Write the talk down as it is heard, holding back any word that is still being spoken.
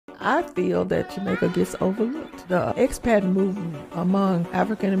I feel that Jamaica gets overlooked. The expat movement among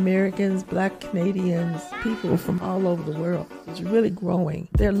African Americans, Black Canadians, people from all over the world is really growing.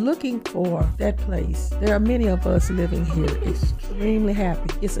 They're looking for that place. There are many of us living here extremely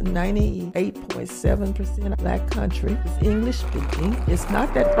happy. It's a 98.7% Black country. It's English speaking. It's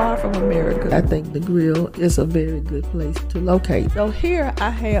not that far from America. I think Negril is a very good place to locate. So here I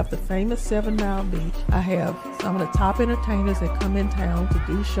have the famous 7 Mile Beach. I have some of the top entertainers that come in town to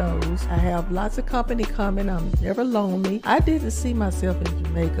do shows. I have lots of company coming. I'm never lonely. I didn't see myself in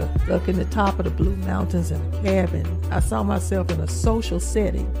Jamaica stuck in the top of the Blue Mountains in a cabin. I saw myself in a social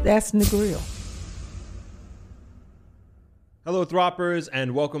setting. That's Negril. Hello Throppers,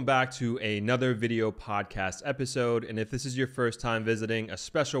 and welcome back to another video podcast episode. And if this is your first time visiting, a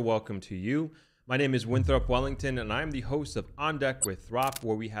special welcome to you. My name is Winthrop Wellington, and I'm the host of On Deck with Throp,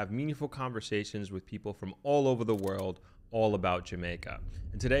 where we have meaningful conversations with people from all over the world, all about Jamaica.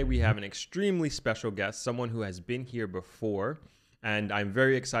 And today we have an extremely special guest, someone who has been here before, and I'm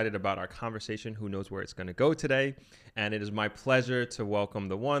very excited about our conversation. Who knows where it's going to go today? And it is my pleasure to welcome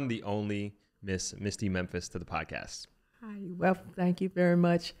the one, the only Miss Misty Memphis to the podcast. Hi, well, thank you very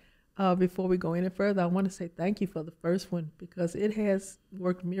much. Before we go any further, I want to say thank you for the first one because it has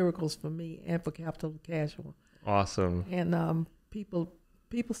worked miracles for me and for Capital Casual. Awesome. And people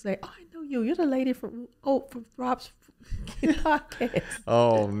say, "Oh, I know you. You're the lady from Throp's podcast."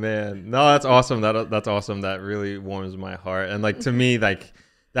 Oh man, no, that's awesome. That's awesome. That really warms my heart. And like to me, like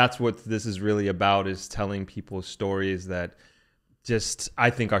that's what this is really about: is telling people stories that just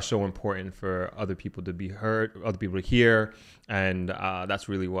I think are so important for other people to be heard, other people to hear, and that's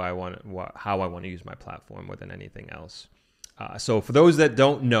really how I want to use my platform more than anything else. So for those that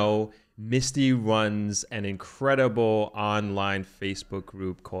don't know, Misty runs an incredible online Facebook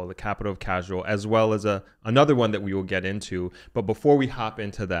group called the Capital of Casual, as well as another one that we will get into. But before we hop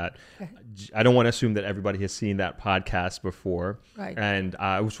into that, okay. I don't want to assume that everybody has seen that podcast before, right? And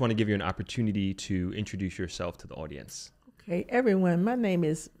I just want to give you an opportunity to introduce yourself to the audience. Okay, everyone, my name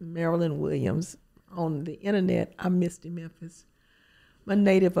is Marilyn Williams. On the internet, I'm Misty Memphis. I'm a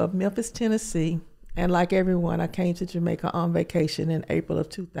native of Memphis, Tennessee, and like everyone, I came to Jamaica on vacation in April of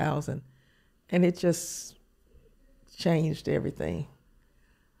 2000, and it just changed everything.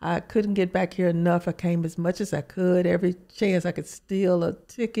 I couldn't get back here enough. I came as much as I could, every chance I could steal a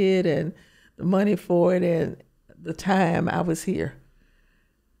ticket and the money for it and the time I was here.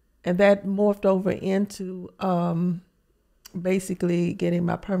 And that morphed over into basically getting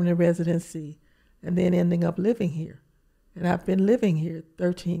my permanent residency and then ending up living here. And I've been living here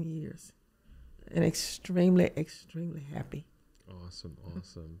 13 years and extremely, extremely happy. Awesome.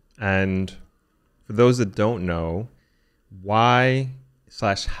 And for those that don't know,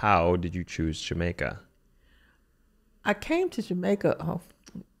 why/how did you choose Jamaica? I came to Jamaica. Oh,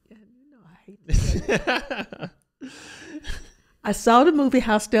 you know, I hate this. I saw the movie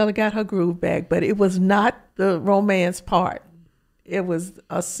How Stella Got Her Groove Back, but it was not the romance part. It was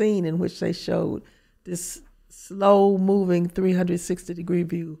a scene in which they showed this slow-moving 360-degree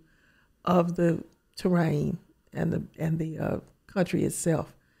view of the terrain and the country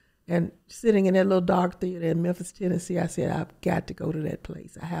itself. And sitting in that little dark theater in Memphis, Tennessee, I said, I've got to go to that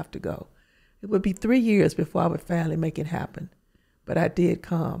place. I have to go. It would be 3 years before I would finally make it happen. But I did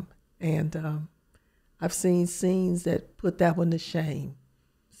come, and I've seen scenes that put that one to shame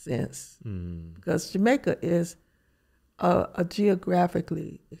since. Because Jamaica is a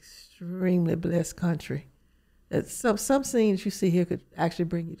geographically extremely blessed country. Some scenes you see here could actually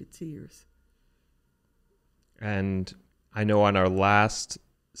bring you to tears. And I know on our last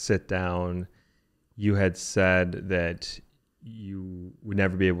sit down, you had said that you would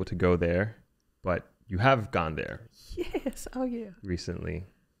never be able to go there, but you have gone there. Yes, oh yeah. Recently.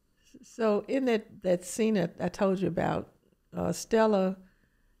 So in that scene that I told you about, Stella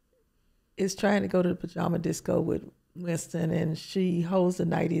is trying to go to the pajama disco with Winston, and she holds the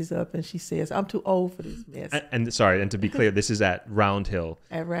 90s up and she says, I'm too old for this mess. And to be clear, this is at Round Hill.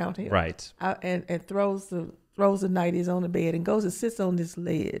 At Round Hill. Right. And throws the 90s on the bed and goes and sits on this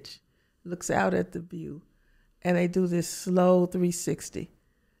ledge, looks out at the view, and they do this slow 360.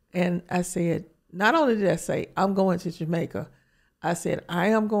 And I said, not only did I say, I'm going to Jamaica, I said, I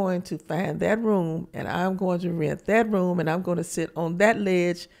am going to find that room and I'm going to rent that room and I'm going to sit on that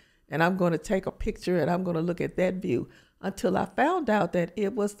ledge and I'm going to take a picture and I'm going to look at that view, until I found out that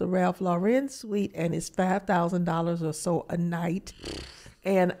it was the Ralph Lauren suite and it's $5,000 or so a night.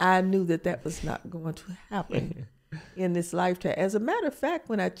 And I knew that was not going to happen in this lifetime. As a matter of fact,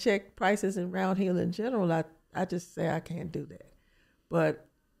 when I check prices in Round Hill in general, I just say I can't do that. But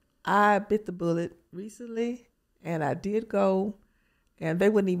I bit the bullet recently and I did go. and they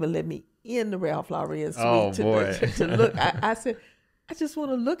wouldn't even let me in the Ralph Lauren suite Oh, boy. to look. I said, I just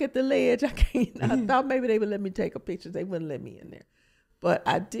want to look at the ledge. I can't. I thought maybe they would let me take a picture. They wouldn't let me in there. But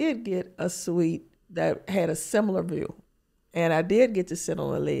I did get a suite that had a similar view. And I did get to sit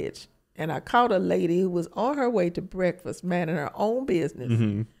on a ledge. And I caught a lady who was on her way to breakfast, minding her own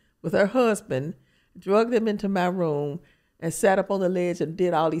business with her husband, drug them into my room, and sat up on the ledge and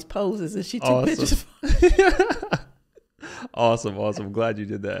did all these poses. And she took pictures. Awesome. Glad you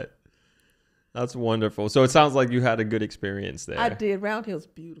did that. That's wonderful. So it sounds like you had a good experience there. I did. Round Hill's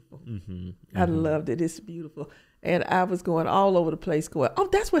beautiful. I loved it. It's beautiful. And I was going all over the place going, oh,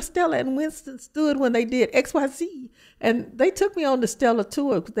 that's where Stella and Winston stood when they did XYZ. And they took me on the Stella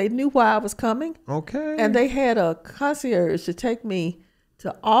tour because they knew why I was coming. Okay. And they had a concierge to take me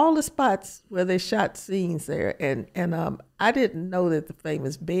to all the spots where they shot scenes there. And I didn't know that the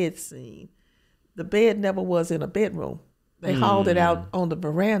famous bed scene, the bed never was in a bedroom. They hauled it out on the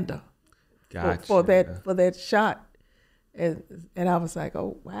veranda. Gotcha. For that shot, and I was like,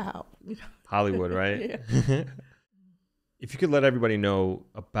 oh wow, Hollywood, right? Yeah. If you could let everybody know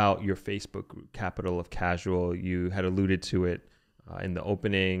about your Facebook group, Capital of Casual, you had alluded to it in the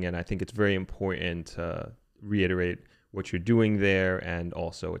opening, and I think it's very important to reiterate what you're doing there and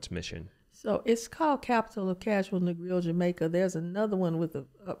also its mission. So it's called Capital of Casual Negril, Jamaica. There's another one with a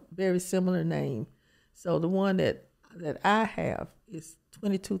very similar name. So the one that I have is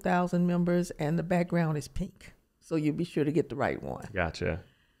 22,000 members, and the background is pink. So you'll be sure to get the right one. Gotcha.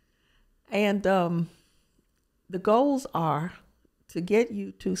 And the goals are to get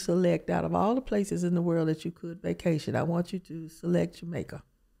you to select, out of all the places in the world that you could vacation, I want you to select Jamaica.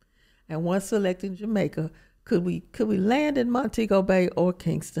 And once selecting Jamaica, could we land in Montego Bay or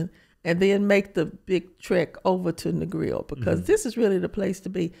Kingston, and then make the big trek over to Negril, because this is really the place to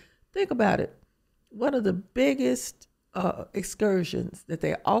be. Think about it. One of the biggest excursions that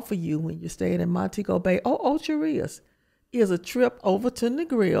they offer you when you're staying in Montego Bay or Ocho Rios is a trip over to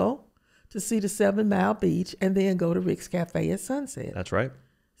Negril to see the 7 Mile Beach and then go to Rick's Cafe at sunset. That's right.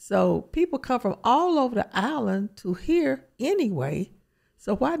 So people come from all over the island to here anyway,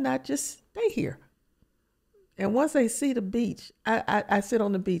 so why not just stay here? And once they see the beach, I sit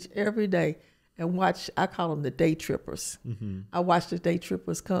on the beach every day and watch, I call them the day trippers. I watch the day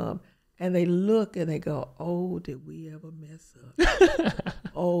trippers come. And they look and they go, oh, did we ever mess up?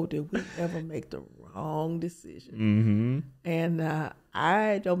 Oh, did we ever make the wrong decision? And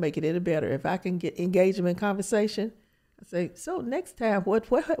I don't make it any better. If I can engage them in conversation, I say, so next time, what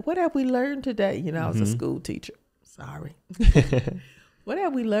have we learned today? You know, I was a school teacher. Sorry. What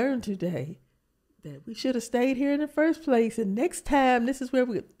have we learned today? That we should have stayed here in the first place. And next time, this is where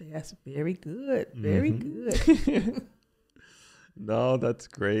that's very good. Very good. No, that's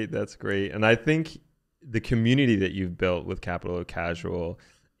great. That's great. And I think the community that you've built with Capital of Casual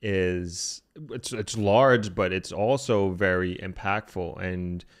it's large, but it's also very impactful.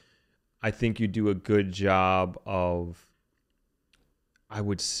 And I think you do a good job of, I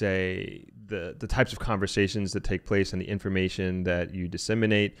would say, the types of conversations that take place and the information that you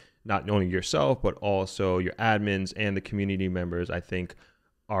disseminate, not only yourself, but also your admins and the community members, I think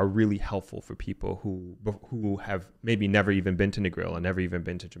are really helpful for people who have maybe never even been to Negril and never even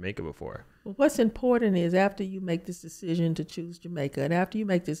been to Jamaica before. Well, what's important is after you make this decision to choose Jamaica and after you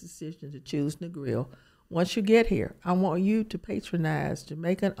make this decision to choose Negril, once you get here, I want you to patronize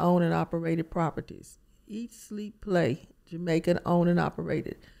Jamaican owned and operated properties. Eat, sleep, play, Jamaican owned and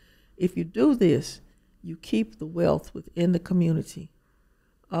operated. If you do this, you keep the wealth within the community.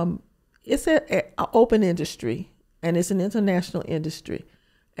 It's an open industry and it's an international industry.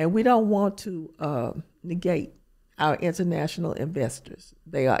 And we don't want to negate our international investors.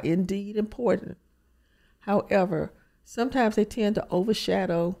 They are indeed important. However, sometimes they tend to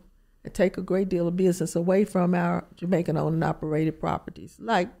overshadow and take a great deal of business away from our Jamaican-owned and operated properties,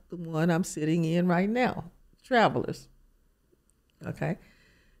 like the one I'm sitting in right now, Travelers. Okay?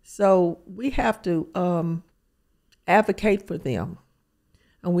 So we have to advocate for them,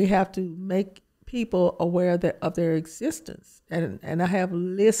 and we have to make people aware of their existence. And I have a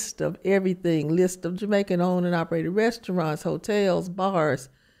list of everything, list of Jamaican-owned and operated restaurants, hotels, bars,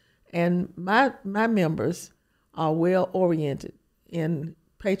 and my members are well-oriented in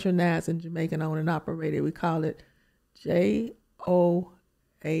patronizing Jamaican-owned and operated. We call it JOAO.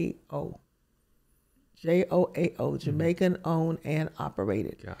 JOAO, Jamaican-owned and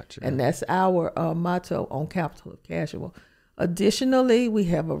operated. Gotcha. And that's our motto on Capital of Casual. Additionally, we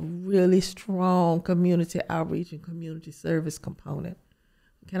have a really strong community outreach and community service component.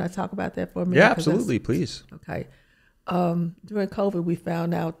 Can I talk about that for a minute? Yeah, absolutely, please. Okay. During COVID, we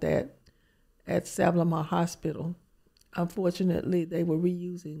found out that at Sablama Hospital, unfortunately, they were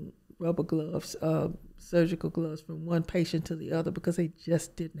reusing rubber gloves, surgical gloves from one patient to the other because they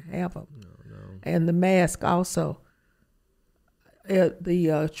just didn't have them. No. And the mask also.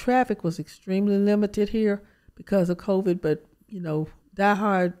 The traffic was extremely limited here because of COVID, but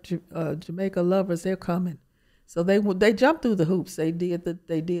diehard Jamaica lovers, they're coming. So they jumped through the hoops. They did the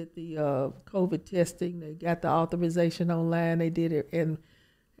COVID testing. They got the authorization online. They did it, and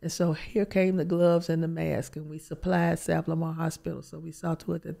so here came the gloves and the mask, and we supplied South Lamar Hospital. So we saw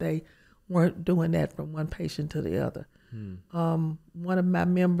to it that they weren't doing that from one patient to the other. One of my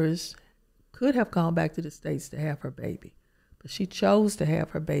members could have gone back to the States to have her baby, but she chose to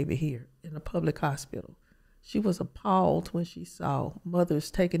have her baby here in a public hospital. She was appalled when she saw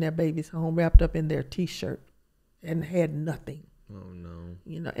mothers taking their babies home wrapped up in their T-shirt and had nothing. Oh, no.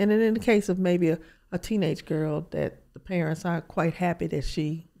 And in the case of maybe a teenage girl that the parents aren't quite happy that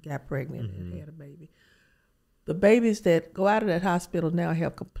she got pregnant and had a baby. The babies that go out of that hospital now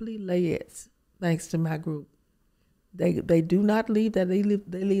have complete layettes, thanks to my group. They do not leave that. They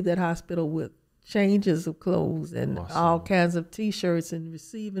leave that hospital with changes of clothes and all kinds of T-shirts and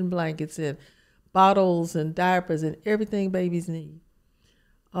receiving blankets and bottles and diapers and everything babies need.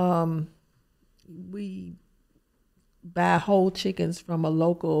 We buy whole chickens from a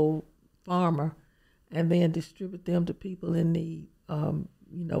local farmer and then distribute them to people in need.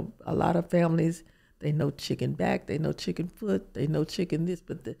 A lot of families, they know chicken back, they know chicken foot, they know chicken this,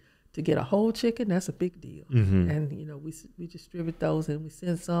 but to get a whole chicken, that's a big deal. And we distribute those, and we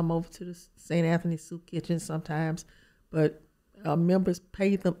send some over to the St. Anthony Soup Kitchen sometimes, but members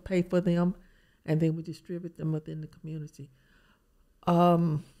pay for them, and then we distribute them within the community.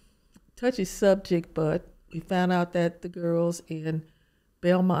 Touchy subject, but we found out that the girls in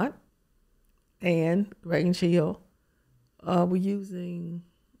Belmont and Grange Hill were using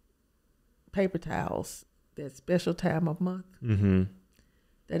paper towels that special time of month.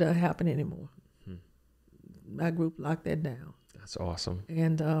 That doesn't happen anymore. My group locked that down. That's awesome.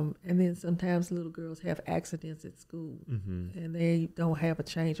 And then sometimes little girls have accidents at school, and they don't have a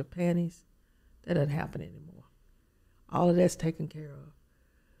change of panties. That doesn't happen anymore. All of that's taken care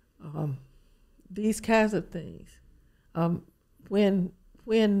of. These kinds of things. When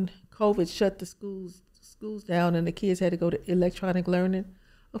COVID shut the schools down and the kids had to go to electronic learning,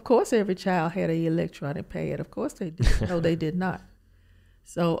 of course every child had an electronic pad. Of course they did. No, they did not.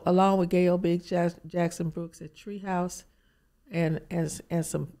 So along with Gail Biggs, Jackson Brooks at Treehouse, and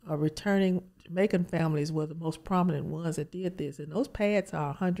some returning Jamaican families were the most prominent ones that did this. And those pads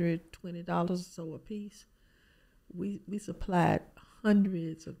are $120 or so a piece. We supplied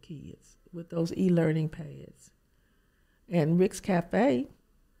hundreds of kids with those e-learning pads. And Rick's Cafe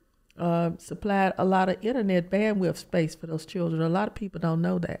supplied a lot of internet bandwidth space for those children. A lot of people don't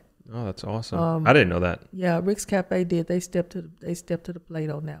know that. Oh, that's awesome. I didn't know that. Yeah, Rick's Cafe did. They stepped to the plate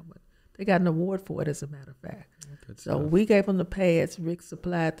on that one. They got an award for it, as a matter of fact. So we gave them the pads. Rick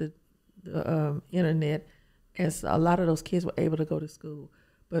supplied the internet, and so a lot of those kids were able to go to school.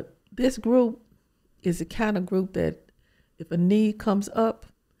 But this group is the kind of group that if a need comes up,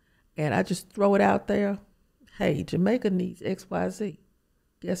 and I just throw it out there, hey, Jamaica needs XYZ.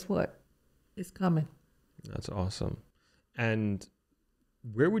 Guess what? It's coming. That's awesome. And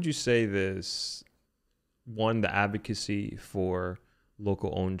where would you say this, one, the advocacy for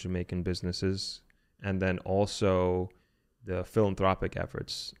local owned Jamaican businesses, and then also the philanthropic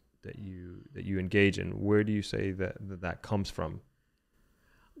efforts that you engage in, where do you say that comes from?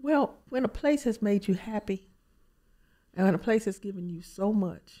 Well, when a place has made you happy, and when a place has given you so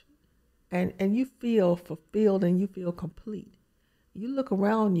much, and you feel fulfilled and you feel complete, you look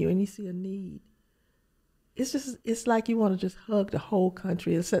around you and you see a need. It's like you want to just hug the whole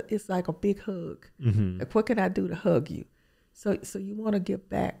country. It's like a big hug. Like, what can I do to hug you? So you want to give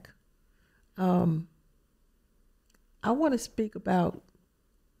back. I want to speak about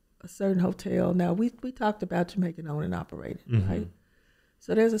a certain hotel. Now, we talked about Jamaican owned and operated, right?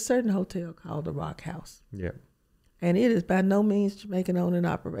 So there's a certain hotel called the Rock House. Yeah. And it is by no means Jamaican owned and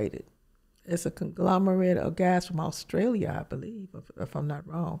operated. It's a conglomerate of guys from Australia, I believe, if I'm not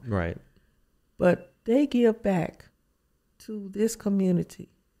wrong. Right. But they give back to this community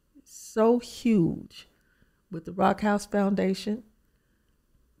so huge with the Rock House Foundation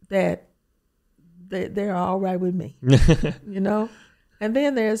that they're all right with me, And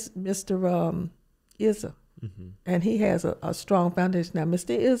then there's Mr. Izza, and he has a strong foundation. Now,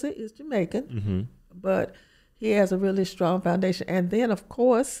 Mr. Izza is Jamaican, but he has a really strong foundation. And then, of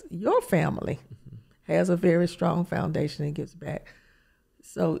course, your family has a very strong foundation and gives back.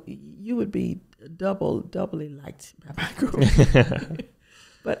 So you would be doubly liked by my group.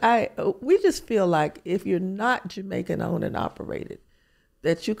 But we just feel like if you're not Jamaican owned and operated,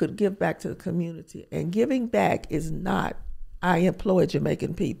 that you could give back to the community. And giving back is not, I employ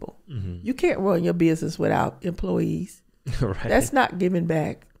Jamaican people. You can't run your business without employees. Right. That's not giving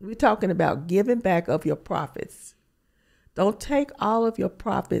back. We're talking about giving back of your profits. Don't take all of your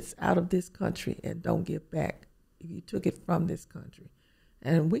profits out of this country and don't give back if you took it from this country.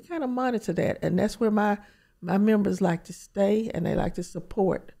 And we kind of monitor that. And that's where my members like to stay, and they like to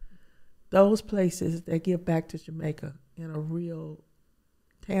support those places that give back to Jamaica in a real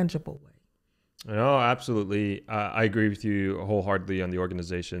tangible way. No, absolutely. I agree with you wholeheartedly on the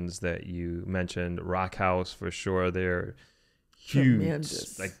organizations that you mentioned. Rock House, for sure. They're huge,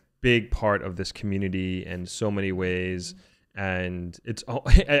 Tremendous. like big part of this community in so many ways. And it's,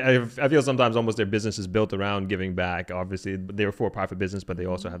 I feel sometimes almost their business is built around giving back. Obviously, they're a for-profit business, but they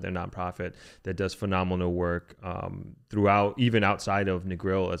also have their nonprofit that does phenomenal work throughout, even outside of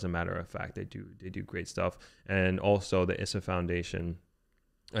Negril. As a matter of fact, they do great stuff. And also the Issa Foundation,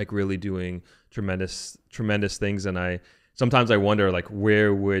 like really doing tremendous things. And sometimes I wonder, like,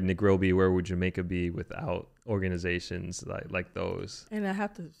 where would Negril be, where would Jamaica be without organizations like those? And I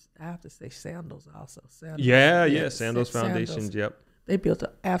have to say Sandals also. Sandals Foundations. Sandals. Yep. They built an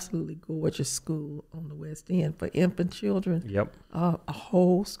absolutely gorgeous school on the West End for infant children. Yep. A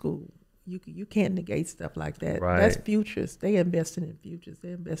whole school. You can't negate stuff like that. Right. That's futures. They invested in futures.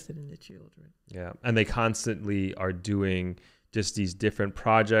 They invested in the children. Yeah, and they constantly are doing just these different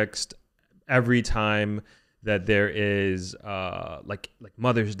projects every time that there is like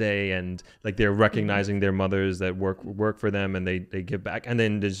Mother's Day, and like they're recognizing their mothers that work for them, and they give back, and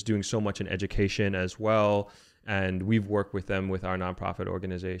then just doing so much in education as well. And we've worked with them with our nonprofit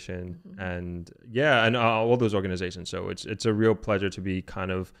organization, and all those organizations. So it's a real pleasure to be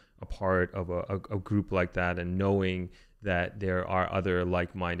kind of a part of a group like that, and knowing that there are other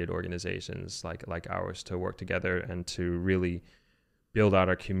like-minded organizations like ours to work together and to really build out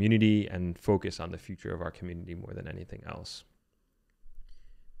our community and focus on the future of our community more than anything else.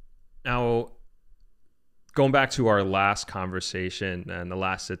 Now, going back to our last conversation and the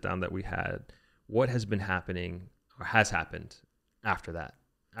last sit down that we had, what has been happening or has happened after that,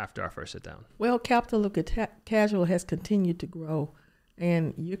 after our first sit down? Well, Capital Look at Casual has continued to grow,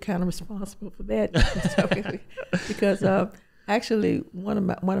 and you're kind of responsible for that. Because actually, one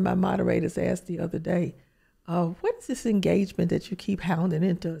of my moderators asked the other day, what is this engagement that you keep hounding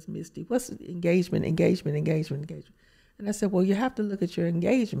into us, Misty? What's engagement? And I said, well, you have to look at your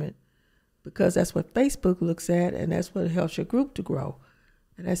engagement, because that's what Facebook looks at, and that's what helps your group to grow.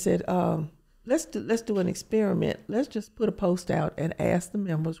 And I said, let's do an experiment. Let's just put a post out and ask the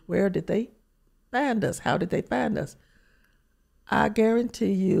members, where did they find us? How did they find us? I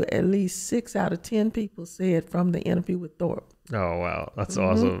guarantee you at least 6 out of 10 people said from the interview with Thorpe. Oh, wow. That's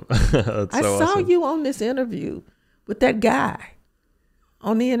awesome. That's I saw awesome. you on this interview with that guy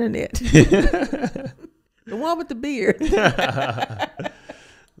on the internet. The one with the beard.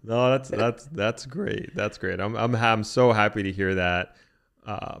 No, that's great. That's great. I'm so happy to hear that.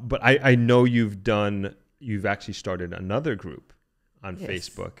 But I know you've actually started another group on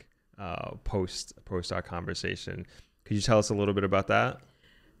Facebook post our conversation. Could you tell us a little bit about that?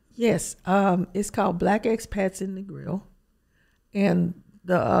 Yes. It's called Black Expats in Negril. And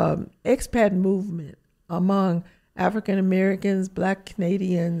the expat movement among African Americans, Black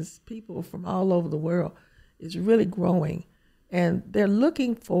Canadians, people from all over the world is really growing. And they're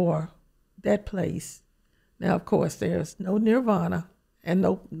looking for that place. Now, of course, there's no Nirvana and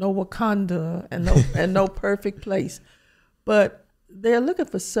no Wakanda and no perfect place. But they're looking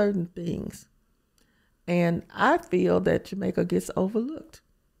for certain things. And I feel that Jamaica gets overlooked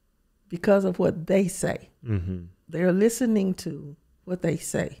because of what they say. Mm-hmm. They're listening to what they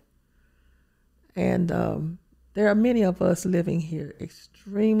say. And there are many of us living here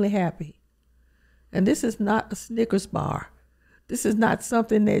extremely happy. And this is not a Snickers bar. This is not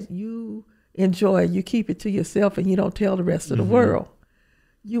something that you enjoy. You keep it to yourself and you don't tell the rest of the world.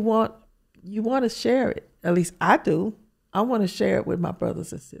 You want to share it. At least I do. I want to share it with my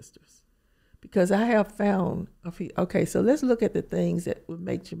brothers and sisters. Because I have found a few. Okay, so let's look at the things that would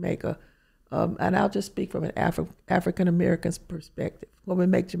make Jamaica, and I'll just speak from an African American's perspective, what would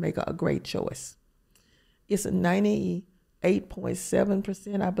make Jamaica a great choice. It's a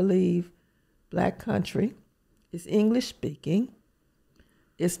 98.7%, I believe, Black country. It's English speaking.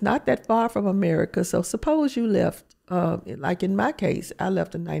 It's not that far from America. So suppose you left, like in my case, I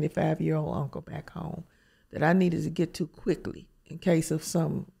left a 95-year-old uncle back home that I needed to get to quickly in case of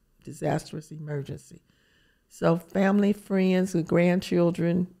some disastrous emergency. So family, friends, and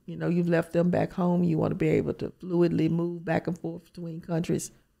grandchildren, you've left them back home. You want to be able to fluidly move back and forth between countries.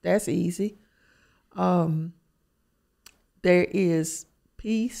 That's easy. There is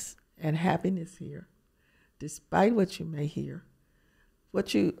peace and happiness here, despite what you may hear.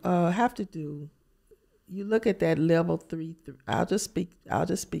 What you have to do, you look at that level 3. I'll just speak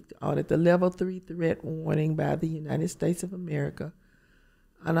on it. The level 3 threat warning by the United States of America.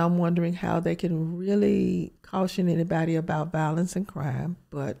 And I'm wondering how they can really caution anybody about violence and crime,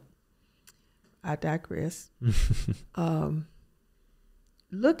 but I digress.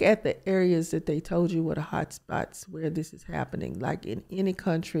 Look at the areas that they told you were the hot spots where this is happening. Like in any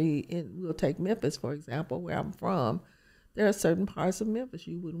country, we'll take Memphis, for example, where I'm from. There are certain parts of Memphis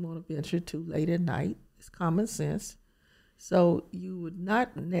you wouldn't want to venture to late at night. It's common sense. So you would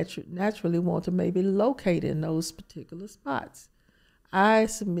not naturally want to maybe locate in those particular spots. I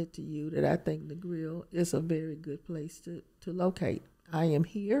submit to you that I think Negril is a very good place to locate. I am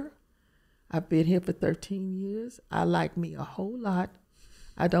here. I've been here for 13 years. I like me a whole lot.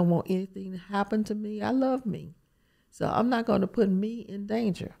 I don't want anything to happen to me. I love me. So I'm not going to put me in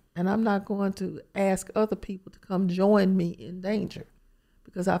danger. And I'm not going to ask other people to come join me in danger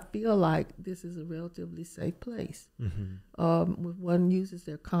because I feel like this is a relatively safe place. When one uses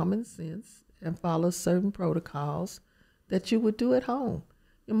their common sense and follows certain protocols that you would do at home.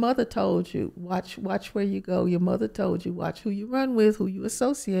 Your mother told you, watch where you go. Your mother told you, watch who you run with, who you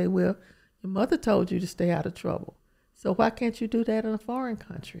associate with. Your mother told you to stay out of trouble. So why can't you do that in a foreign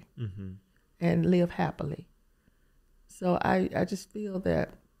country and live happily? So I just feel that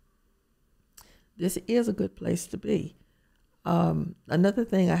this is a good place to be. Another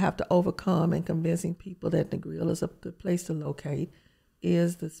thing I have to overcome in convincing people that Negril is a good place to locate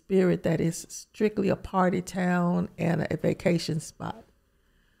is the spirit that is strictly a party town and a vacation spot.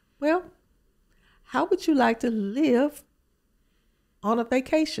 Well, how would you like to live on a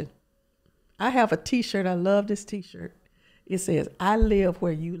vacation? I have a t-shirt. I love this t-shirt. It says, I live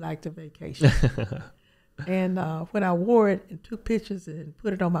where you like to vacation. And when I wore it and took pictures and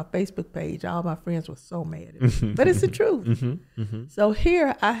put it on my Facebook page, all my friends were so mad at me. But it's the truth. So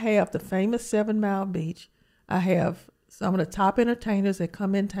here I have the famous 7 Mile Beach. I have some of the top entertainers that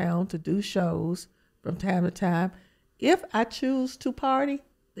come in town to do shows from time to time. If I choose to party,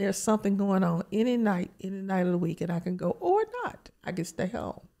 there's something going on any night of the week, and I can go or not. I can stay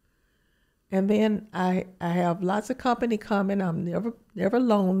home. And then I have lots of company coming. I'm never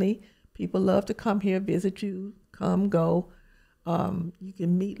lonely. People love to come here, visit you, come, go. You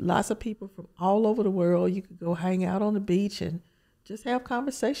can meet lots of people from all over the world. You can go hang out on the beach and just have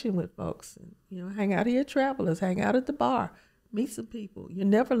conversation with folks. And, hang out here at Travelers, hang out at the bar, meet some people. You're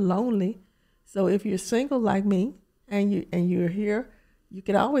never lonely. So if you're single like me and you're here, you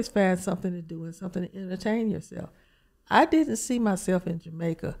can always find something to do and something to entertain yourself. I didn't see myself in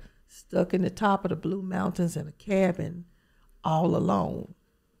Jamaica stuck in the top of the Blue Mountains in a cabin all alone.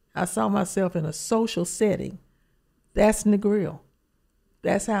 I saw myself in a social setting. That's Negril.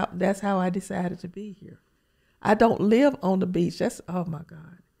 That's how I decided to be here. I don't live on the beach. Oh my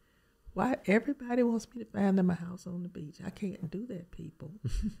God. Why everybody wants me to find them a house on the beach? I can't do that, people.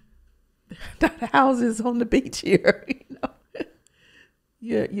 There are not houses on the beach here.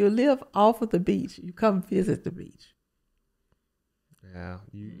 You live off of the beach. You come visit the beach. Yeah,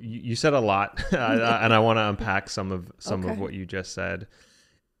 you said a lot, and I want to unpack some of what you just said.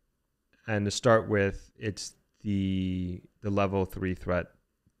 And to start with, it's the level 3 threat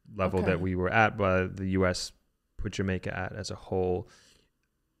level that we were at, but the U.S. put Jamaica at as a whole.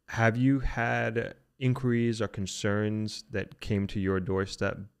 Have you had inquiries or concerns that came to your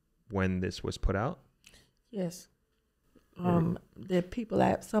doorstep when this was put out? Yes. Some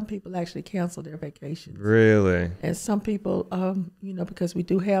people actually canceled their vacations. Really? And some people, because we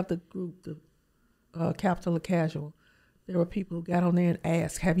do have the group, the Capital of Casual, there were people who got on there and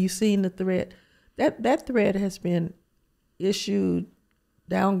asked, have you seen the threat? That threat has been issued,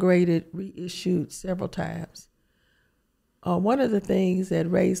 downgraded, reissued several times. One of the things that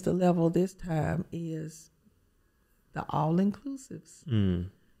raised the level this time is the all-inclusives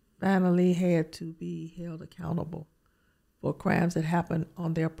finally had to be held accountable for crimes that happened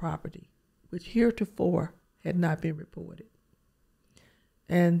on their property, which heretofore had not been reported.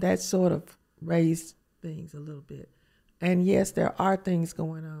 And that sort of raised things a little bit. And yes, there are things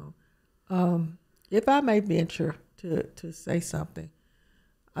going on. If I may venture to say something,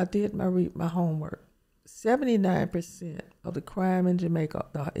 I did my homework. 79% of the crime in Jamaica,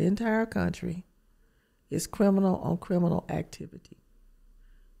 the entire country, is criminal on criminal activity.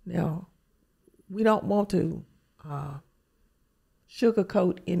 Now, we don't want to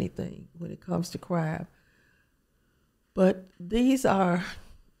sugarcoat anything when it comes to crime, But these are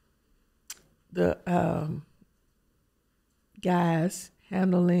the guys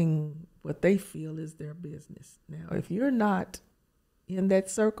handling what they feel is their business. Now, if you're not in that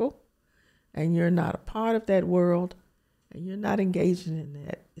circle and you're not a part of that world and you're not engaging in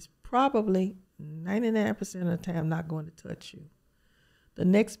that, it's probably 99% of the time not going to touch you. The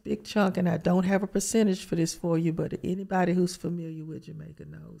next big chunk, and I don't have a percentage for this for you, but anybody who's familiar with Jamaica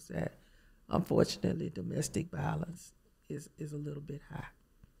knows that, unfortunately, domestic violence is a little bit high.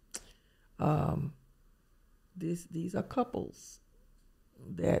 These are couples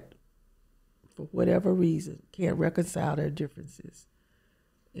that, for whatever reason, can't reconcile their differences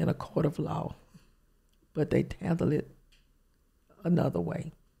in a court of law, but they handle it another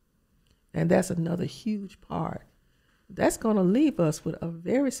way. And that's another huge part. That's going to leave us with a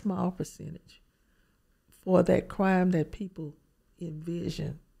very small percentage for that crime that people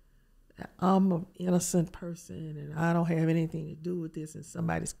envision. I'm an innocent person and I don't have anything to do with this and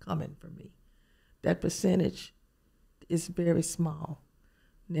somebody's coming for me. That percentage is very small.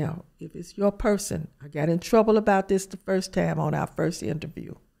 Now, if it's your person, I got in trouble about this the first time on our first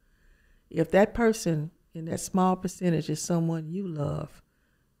interview. If that person in that small percentage is someone you love,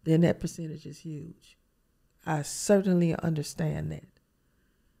 then that percentage is huge. I certainly understand that.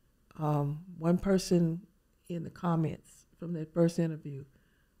 One person in the comments from that first interview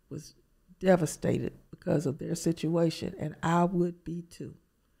was devastated because of their situation, and I would be too.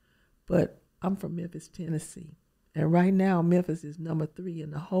 But I'm from Memphis, Tennessee, and right now Memphis is number 3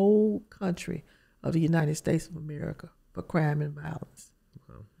 in the whole country of the United States of America for crime and violence.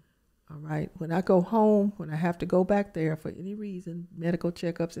 Wow. All right. When I go home, when I have to go back there for any reason, medical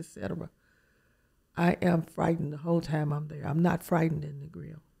checkups, etc., I am frightened the whole time I'm there. I'm not frightened in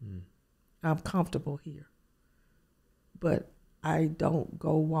Negril. I'm comfortable here. But I don't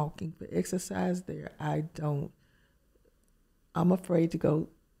go walking for exercise there. I'm afraid to go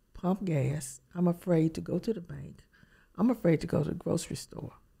pump gas. I'm afraid to go to the bank. I'm afraid to go to the grocery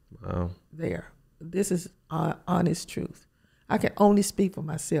store. Wow. There. This is honest truth. I can only speak for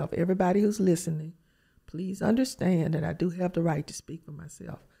myself. Everybody who's listening, please understand that I do have the right to speak for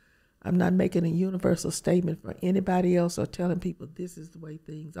myself. I'm not making a universal statement for anybody else or telling people this is the way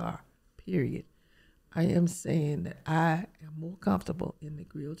things are, period. I am saying that I am more comfortable in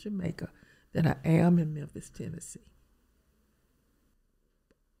Negril, Jamaica than I am in Memphis, Tennessee.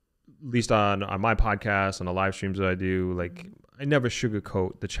 At least on my podcast, on the live streams that I do, like I never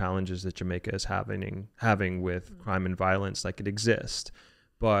sugarcoat the challenges that Jamaica is having with crime and violence. Like it exists.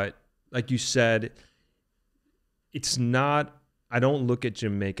 But like you said, it's not, I don't look at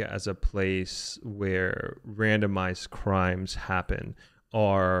Jamaica as a place where randomized crimes happen,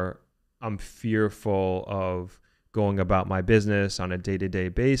 or I'm fearful of going about my business on a day-to-day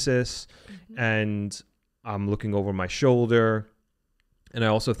basis, and I'm looking over my shoulder. And I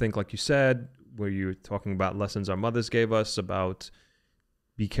also think, like you said, where you're talking about lessons our mothers gave us about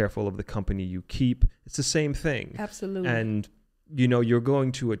be careful of the company you keep, it's the same thing. Absolutely. And, you know, you're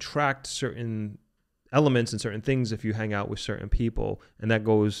going to attract certain elements and certain things if you hang out with certain people, and that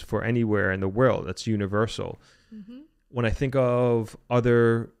goes for anywhere in the world. That's universal. When I think of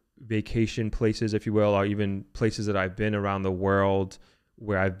other vacation places, if you will, or even places that I've been around the world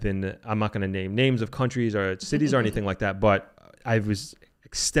where I've been, I'm not going to name names of countries or cities or anything like that, but I was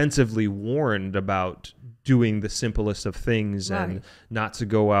extensively warned about doing the simplest of things, right, and not to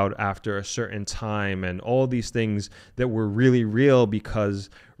go out after a certain time, and all these things that were really real because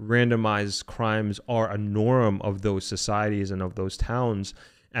randomized crimes are a norm of those societies and of those towns.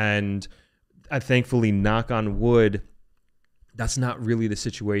 And I thankfully, knock on wood, that's not really the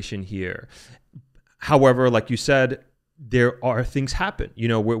situation here. However, like you said, there are things happen. You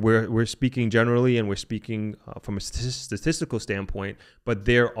know, we're speaking generally, and we're speaking from a statistical standpoint, but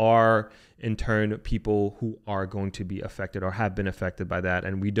there are in turn people who are going to be affected or have been affected by that,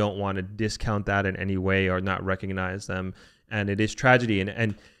 and we don't want to discount that in any way or not recognize them. And it is tragedy,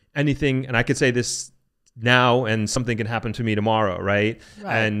 and anything. And I could say this now, and something can happen to me tomorrow, right?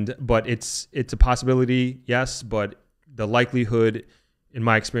 But it's a possibility, yes, but the likelihood, in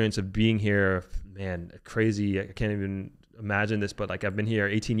my experience of being here, man, crazy. I can't even imagine this, but like I've been here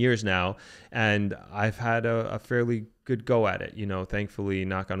 18 years now, and I've had a fairly good go at it, you know, thankfully,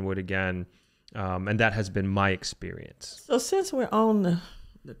 knock on wood again. And that has been my experience. So since we're on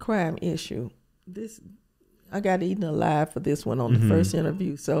the crime issue, I got eaten alive for this one on the first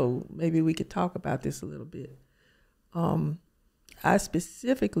interview, so maybe we could talk about this a little bit. I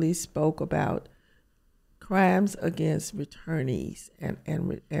specifically spoke about crimes against returnees and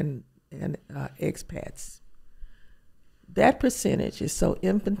expats. That percentage is so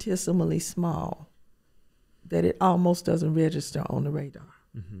infinitesimally small that it almost doesn't register on the radar.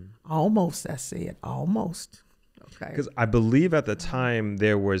 Almost, I said, almost. Okay. Because I believe at the time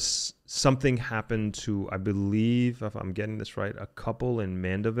there was something happened to, I believe, if I'm getting this right, a couple in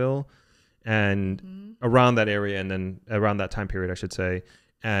Mandeville and around that area, and then around that time period, I should say.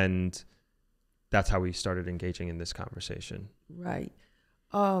 And that's how we started engaging in this conversation. Right.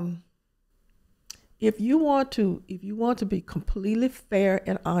 If you want to be completely fair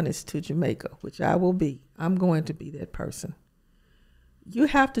and honest to Jamaica, which I will be, I'm going to be that person. You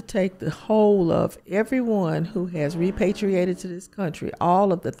have to take the whole of everyone who has repatriated to this country,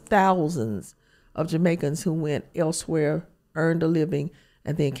 all of the thousands of Jamaicans who went elsewhere, earned a living,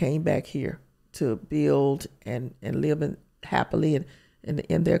 and then came back here to build and live happily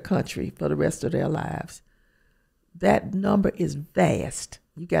in their country for the rest of their lives. That number is vast.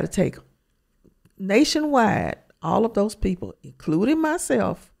 You got to take nationwide all of those people, including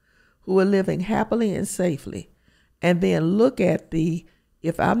myself, who are living happily and safely, and then look at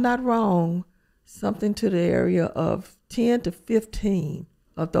if I'm not wrong, something to the area of 10 to 15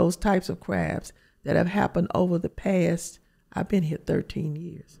 of those types of crimes that have happened over the past, I've been here 13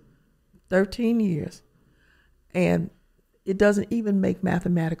 years. 13 years. And it doesn't even make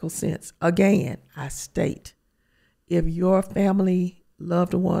mathematical sense. Again, I state, if your family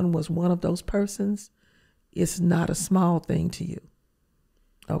loved one was one of those persons, it's not a small thing to you.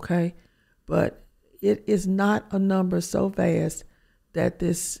 Okay? But it is not a number so vast that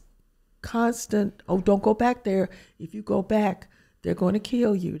this constant, don't go back there. If you go back, they're going to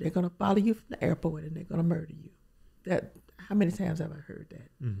kill you. They're going to follow you from the airport and they're going to murder you. How many times have I heard that?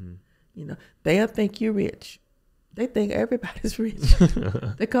 Mm-hmm. You know, they'll think you're rich. They think everybody's rich.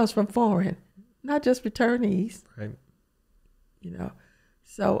 That comes from foreign, not just returnees. Right. You know,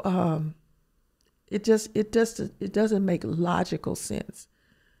 so it doesn't make logical sense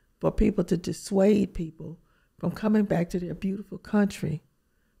for people to dissuade people from coming back to their beautiful country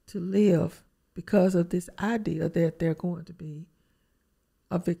to live because of this idea that they're going to be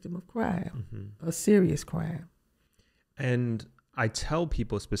a victim of crime, a serious crime. And I tell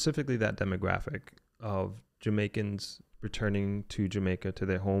people, specifically that demographic of Jamaicans returning to Jamaica, to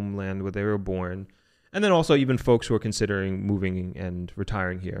their homeland where they were born, and then also even folks who are considering moving and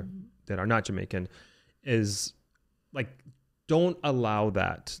retiring here that are not Jamaican, is like, don't allow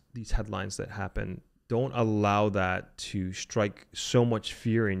these headlines that happen, don't allow that to strike so much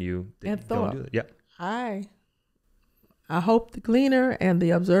fear in you that you don't do it. Yeah. I hope the Gleaner and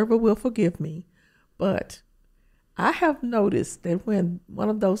the Observer will forgive me, but I have noticed that when one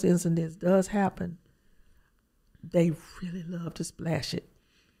of those incidents does happen, they really love to splash it.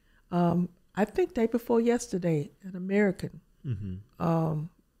 I think day before yesterday, an American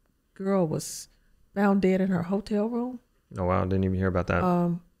girl was found dead in her hotel room. Oh, wow. I didn't even hear about that.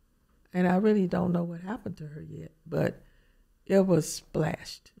 And I really don't know what happened to her yet, but it was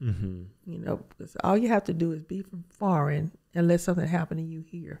splashed. You know, because all you have to do is be from foreign and let something happen to you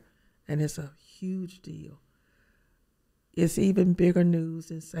here, and it's a huge deal. It's even bigger news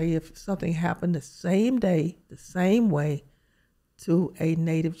than, say, if something happened the same day, the same way to a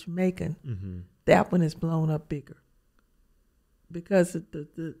native Jamaican. That one is blown up bigger because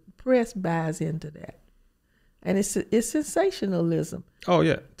the press buys into that. And it's sensationalism. Oh,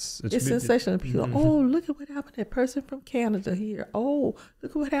 yeah. It's sensational. People, look at what happened to that person from Canada here. Oh,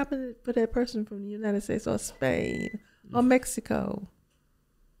 look at what happened to that person from the United States or Spain or Mexico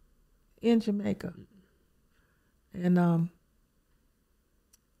in Jamaica. And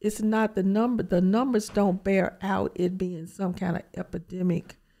it's not the number. The numbers don't bear out it being some kind of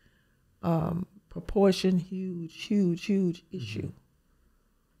epidemic proportion, huge issue.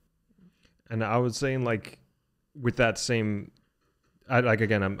 And I was saying, like, with that same,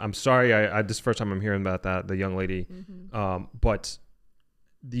 I'm sorry, this is the first time I'm hearing about that, the young lady, but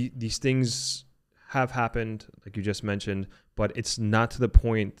these things have happened, like you just mentioned, but it's not to the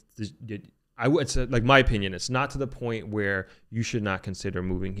point, I would say, like, my opinion, it's not to the point where you should not consider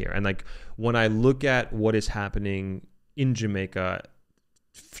moving here. And like, when I look at what is happening in Jamaica,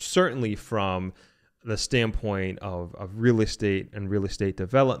 certainly from the standpoint of real estate and real estate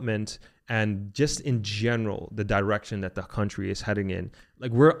development, and just in general, the direction that the country is heading in,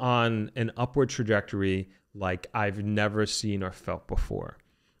 like, we're on an upward trajectory like I've never seen or felt before.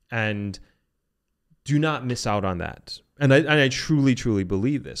 And do not miss out on that. And I truly, truly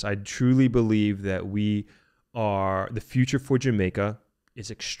believe this. I truly believe that the future for Jamaica is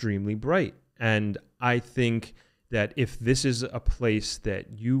extremely bright. And I think that if this is a place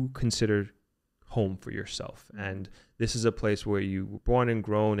that you consider home for yourself, and this is a place where you were born and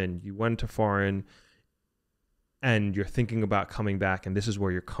grown and you went to foreign and you're thinking about coming back and this is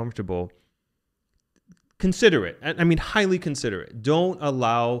where you're comfortable, consider it. I mean, highly consider it. Don't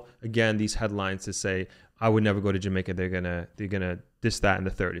allow, again, these headlines to say, I would never go to Jamaica. They're gonna this, that, and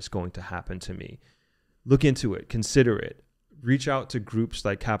the third is going to happen to me. Look into it. Consider it. Reach out to groups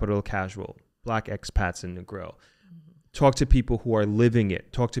like Capital Casual, Black Expats in Negril. Talk to people who are living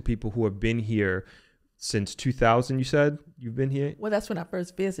it. Talk to people who have been here since 2000. You said you've been here? Well, that's when I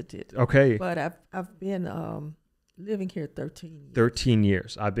first visited. Okay. But I've been living here 13 years. 13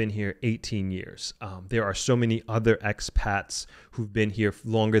 years. I've been here 18 years. There are so many other expats who've been here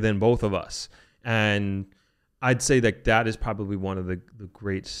longer than both of us. And I'd say that is probably one of the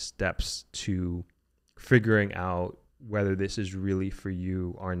great steps to figuring out whether this is really for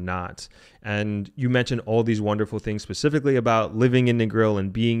you or not. And you mentioned all these wonderful things specifically about living in Negril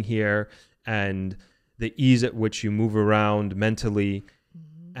and being here and the ease at which you move around mentally.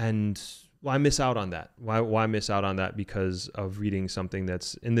 And why miss out on that? Why miss out on that because of reading something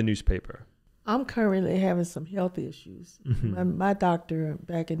that's in the newspaper? I'm currently having some health issues. My doctor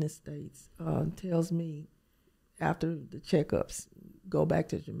back in the States tells me after the checkups, go back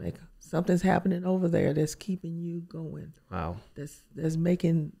to Jamaica. Something's happening over there that's keeping you going. Wow. That's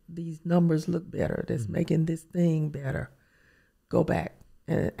making these numbers look better. That's making this thing better. Go back.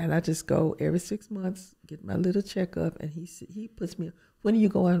 And I just go every 6 months, get my little checkup, and he puts me, when are you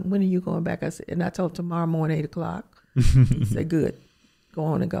going back? I said, and I told him tomorrow morning, 8 o'clock. He said, good, go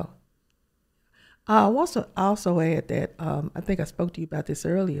on and go. I also add that, I think I spoke to you about this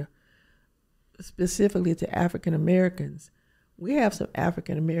earlier, specifically to African Americans. We have some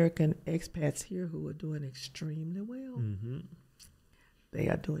African American expats here who are doing extremely well. They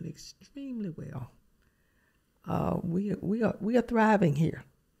are doing extremely well. We are thriving here.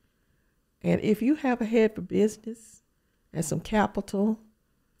 And if you have a head for business and some capital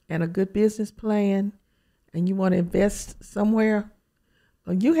and a good business plan and you want to invest somewhere,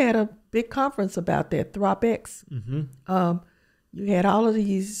 you had a big conference about that, ThropX. You had all of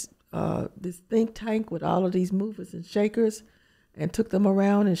these, this think tank with all of these movers and shakers and took them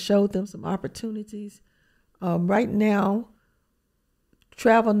around and showed them some opportunities. Right now,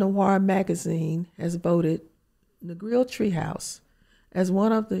 Travel Noir magazine has voted Negril Treehouse as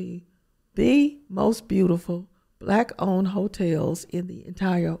one of the most beautiful Black-owned hotels in the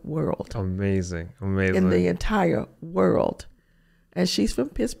entire world. Amazing. In the entire world. And she's from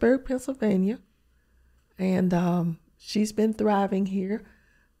Pittsburgh, Pennsylvania. And she's been thriving here.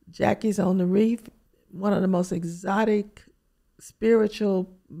 Jackie's on the Reef, one of the most exotic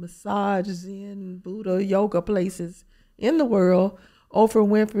spiritual massage, Zen, Buddha, yoga places in the world. Oprah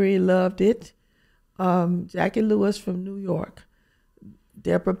Winfrey loved it. Jackie Lewis from New York.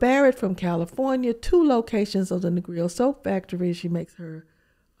 Deborah Barrett from California, 2 locations of the Negril Soap Factory. She makes her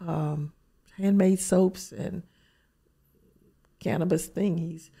handmade soaps and cannabis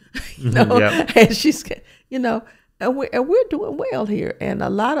thingies, and she's, and we're doing well here. And a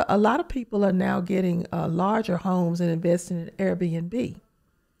lot of people are now getting larger homes and investing in Airbnb.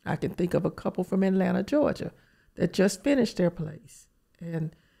 I can think of a couple from Atlanta, Georgia, that just finished their place,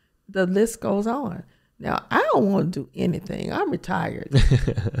 and the list goes on. Now, I don't want to do anything. I'm retired.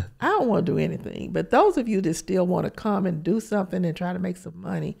 I don't want to do anything. But those of you that still want to come and do something and try to make some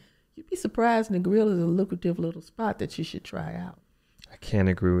money, you'd be surprised Negril is a lucrative little spot that you should try out. I can't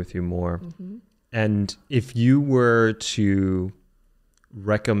agree with you more. And if you were to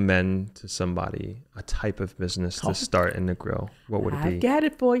recommend to somebody a type of business to start in Negril, what would it be? I've got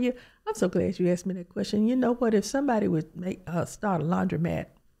it for you. I'm so glad you asked me that question. You know what? If somebody would start a laundromat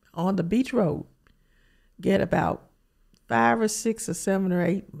on the beach road, get about 5 or 6 or 7 or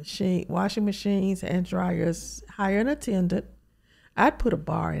 8 washing machines and dryers, hire an attendant. I'd put a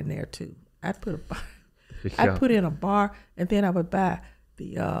bar in there too. I'd put in a bar, and then I would buy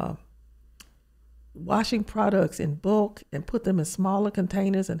the washing products in bulk and put them in smaller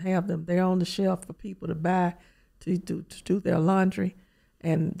containers and have them there on the shelf for people to buy to do their laundry.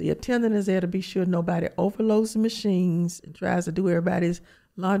 And the attendant is there to be sure nobody overloads the machines and tries to do everybody's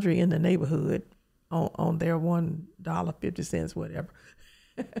laundry in the neighborhood on their $1.50, whatever.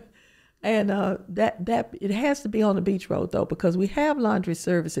 And that it has to be on the beach road though, because we have laundry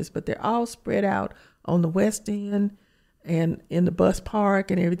services, but they're all spread out on the West End and in the bus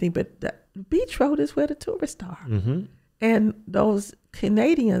park and everything. But the beach road is where the tourists are. And those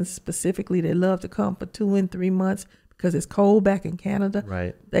Canadians specifically, they love to come for 2 and 3 months because it's cold back in Canada.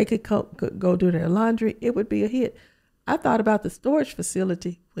 Right. They could go do their laundry. It would be a hit. I thought about the storage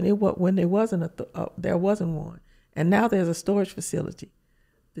facility when there wasn't one, and now there's a storage facility.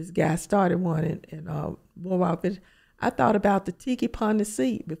 This guy started one in Boardwalk Village. I thought about the Tiki Pond to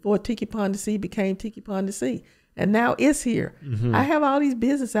Sea before Tiki Pond to Sea became Tiki Pond to Sea. And now it's here. I have all these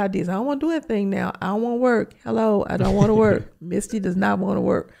business ideas. I don't want to do anything now. I don't want to work. Hello, I don't want to work. Misty does not want to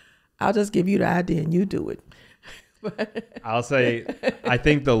work. I'll just give you the idea and you do it. I'll say, I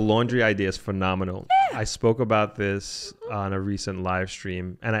think the laundry idea is phenomenal. I spoke about this on a recent live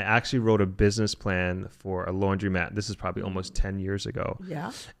stream, and I actually wrote a business plan for a laundromat. This is probably almost 10 years ago.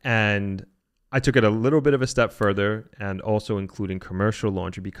 Yeah. And I took it a little bit of a step further, and also including commercial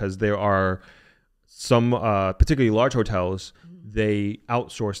laundry, because there are some particularly large hotels, they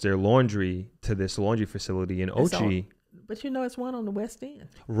outsource their laundry to this laundry facility in Ochi. But you know, it's one on the West End.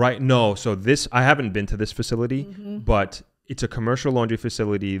 Right. No. So I haven't been to this facility, but it's a commercial laundry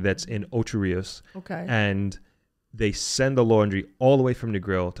facility that's in Ocho Rios. Okay. And they send the laundry all the way from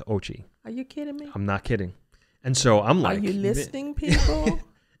Negril to Ochi. Are you kidding me? I'm not kidding. And so I'm like, are you listening, people?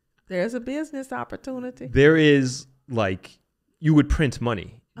 There's a business opportunity. There is, like, you would print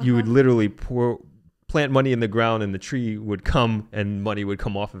money. You would literally plant money in the ground, and the tree would come and money would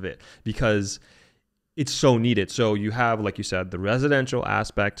come off of it, because it's so needed. So you have, like you said, the residential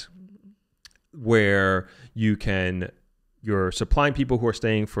aspect where you're supplying people who are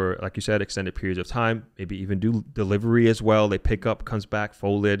staying for, like you said, extended periods of time, maybe even do delivery as well. They pick up, comes back,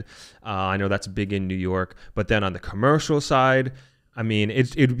 folded. I know that's big in New York. But then on the commercial side, I mean,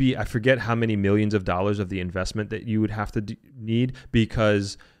 it'd be, I forget how many millions of dollars of the investment that you would have to need,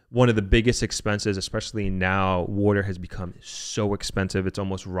 because one of the biggest expenses, especially now, water has become so expensive. It's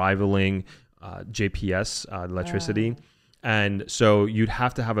almost rivaling JPS, electricity. And so you'd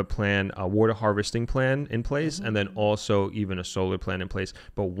have to have a plan, a water harvesting plan in place, and then also even a solar plan in place.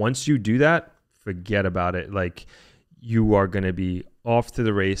 But once you do that, forget about it. Like, you are going to be off to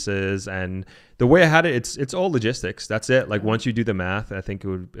the races. And the way I had it, it's all logistics. That's it. Like, once you do the math, I think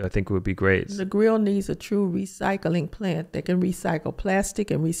it would be great. Negril needs a true recycling plant that can recycle plastic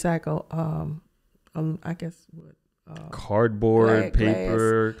and recycle, I guess what. Cardboard,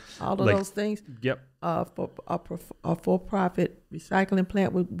 paper, glass, all of those things. Yep. For a for-profit recycling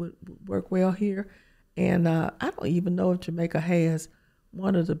plant would work well here. And I don't even know if Jamaica has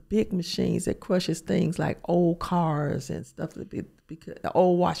one of the big machines that crushes things like old cars and stuff, because the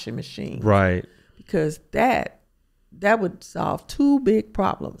old washing machine. Right. Because that would solve two big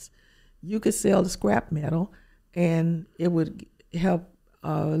problems. You could sell the scrap metal, and it would help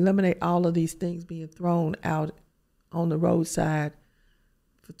eliminate all of these things being thrown out on the roadside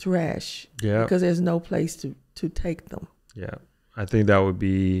for trash. Yeah. Because there's no place to take them. Yeah. I think that would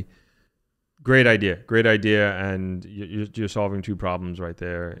be great idea. And you're solving two problems right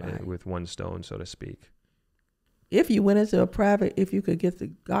there, right, with one stone, so to speak. If you went into if you could get the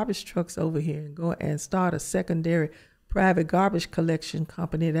garbage trucks over here and go and start a secondary private garbage collection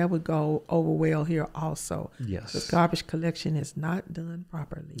company, that would go over well here also. Yes. Because garbage collection is not done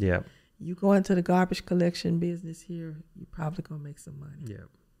properly. Yeah. You go into the garbage collection business here, you're probably gonna make some money. Yeah.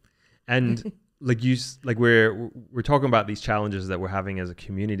 And we're talking about these challenges that we're having as a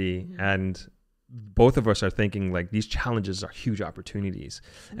community, and both of us are thinking, like, these challenges are huge opportunities.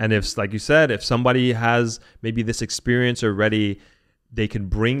 And if, like you said, if somebody has maybe this experience already, they can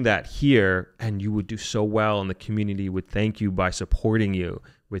bring that here, and you would do so well, and the community would thank you by supporting you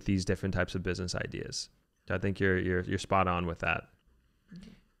with these different types of business ideas. So I think you're spot on with that.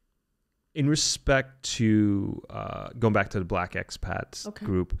 In respect to going back to the Black Expats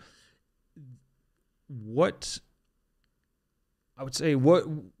group, why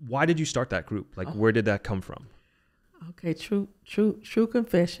did you start that group? Like, where did that come from? Okay, true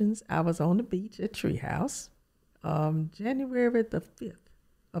confessions. I was on the beach at Treehouse, January the 5th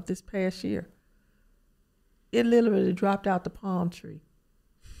of this past year. It literally dropped out the palm tree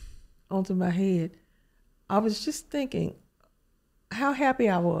onto my head. I was just thinking how happy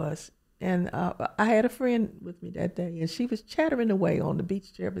I was. And I had a friend with me that day, and she was chattering away on the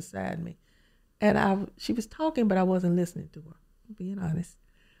beach chair beside me. And she was talking, but I wasn't listening to her. I'm being honest.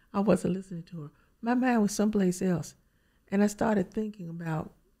 I wasn't listening to her. My mind was someplace else. And I started thinking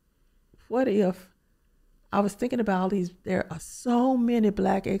about, what if, I was thinking about all these, there are so many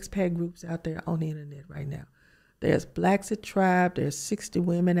Black expat groups out there on the internet right now. There's Blexit Tribe, there's 60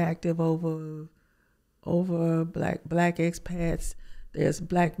 women active over Black expats. There's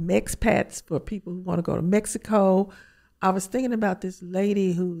Black Mexpats for people who want to go to Mexico. I was thinking about this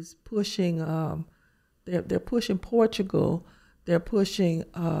lady who's pushing, they're pushing Portugal. They're pushing,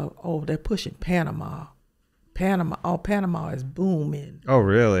 they're pushing Panama. Panama is booming. Oh,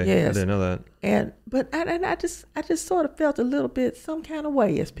 really? Yes. I didn't know that. And I just sort of felt a little bit some kind of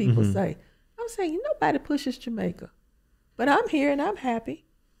way, as people say. I'm saying, nobody pushes Jamaica, but I'm here and I'm happy.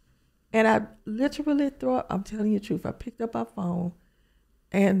 And I literally I'm telling you the truth, I picked up my phone,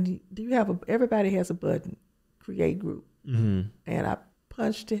 and everybody has a button. create group. Mm-hmm. And I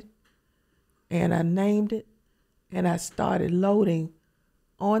punched it, and I named it, and I started loading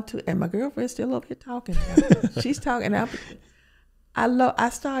onto, and my girlfriend's still over here talking now. She's talking. I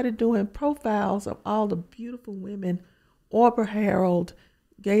started doing profiles of all the beautiful women, Orber Harold,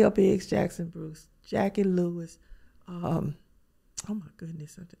 Gail Biggs, Jackson Bruce, Jackie Lewis, oh my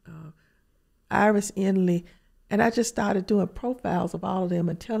goodness, Iris Inley, and I just started doing profiles of all of them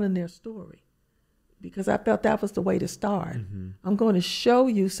and telling their story, because I felt that was the way to start. Mm-hmm. I'm going to show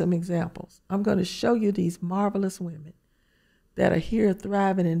you some examples. I'm going to show you these marvelous women that are here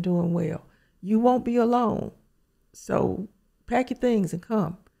thriving and doing well. You won't be alone. So pack your things and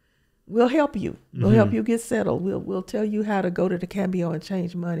come. We'll help you. We'll help you get settled. We'll tell you how to go to the Cambio and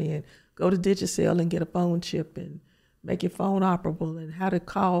change money, and go to Digicel and get a phone chip and make your phone operable, and how to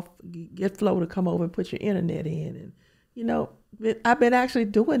call, get Flo to come over and put your internet in. And, you know, I've been actually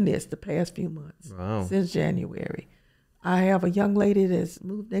doing this the past few months. Wow. Since January. I have a young lady that's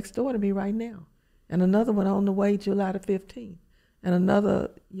moved next door to me right now, and another one on the way July the 15th, and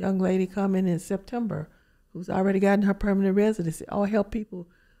another young lady coming in September who's already gotten her permanent residency. I'll help people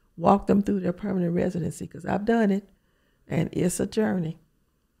walk them through their permanent residency, because I've done it, and it's a journey.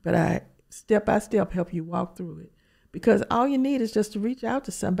 But I, step by step, help you walk through it. Because all you need is just to reach out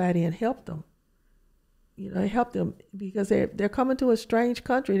to somebody and help them. You know, help them, because they're coming to a strange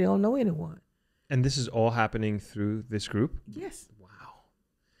country. They don't know anyone. And this is all happening through this group? Yes. Wow.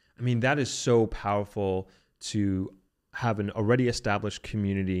 I mean, that is so powerful, to have an already established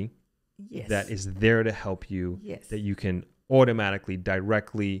community Yes. that is there to help you, Yes. that you can automatically,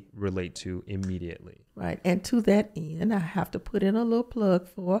 directly relate to immediately. Right. And to that end, I have to put in a little plug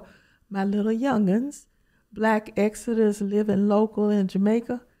for my little young'uns, Black Exodus Living Local in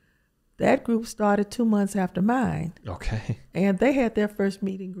Jamaica. That group started 2 months after mine. Okay. And they had their first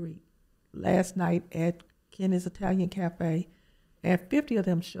meet and greet last night at Kenny's Italian Cafe, and 50 of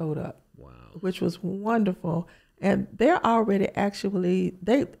them showed up. Wow. Which was wonderful. And they're already actually,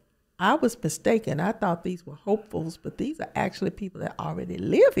 I was mistaken. I thought these were hopefuls, but these are actually people that already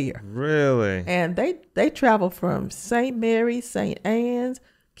live here. Really? And they travel from St. Mary's, St. Anne's,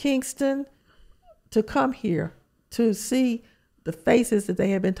 Kingston, to come here to see the faces that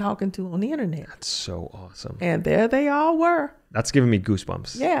they had been talking to on the internet. That's so awesome. And there they all were. That's giving me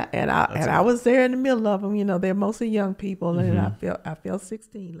goosebumps. Yeah, and I was there in the middle of them. You know, they're mostly young people, and I felt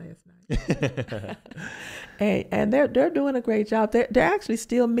 16 last night. and they're doing a great job. They're actually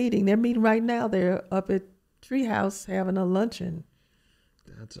still meeting. They're meeting right now. They're up at Treehouse having a luncheon.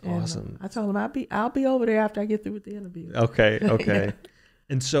 That's awesome. I told them I'll be over there after I get through with the interview. Okay. Yeah.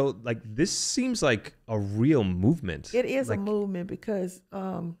 And so, like, this seems like a real movement. It is a movement, because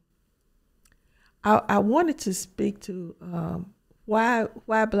I wanted to speak to why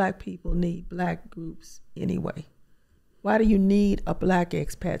Black people need Black groups anyway. Why do you need a Black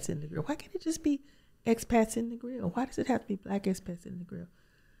expats in Negril? Why can't it just be expats in Negril? Why does it have to be Black expats in Negril?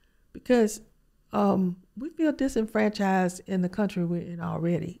 Because we feel disenfranchised in the country we're in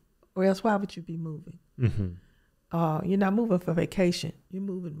already, or else why would you be moving? Mm-hmm. You're not moving for vacation. You're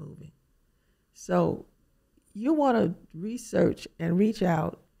moving. So you want to research and reach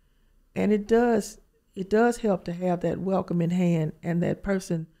out, and it does help to have that welcoming hand and that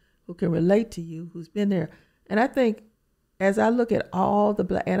person who can relate to you, who's been there. And I think, as I look at all the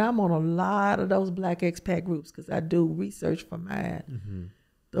Black, and I'm on a lot of those Black expat groups because I do research for mine. Mm-hmm.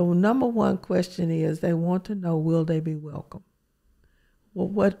 The number one question is they want to know, will they be welcome? Well,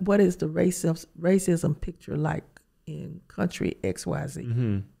 what is the racism picture like in country XYZ?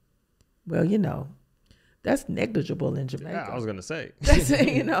 Mm-hmm. Well, you know, that's negligible in Jamaica. Yeah, I was gonna say. That's,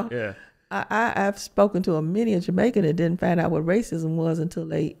 you know. Yeah. I've spoken to many a Jamaican that didn't find out what racism was until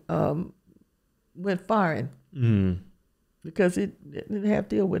they went foreign, because it didn't have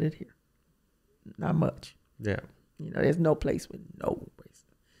to deal with it here. Not much. Yeah. You know, there's no place with no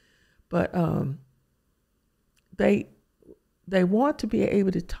racism. But they want to be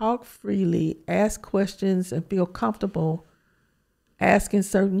able to talk freely, ask questions, and feel comfortable asking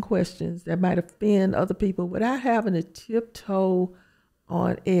certain questions that might offend other people without having to tiptoe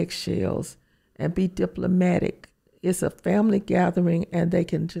on eggshells and be diplomatic. It's a family gathering, and they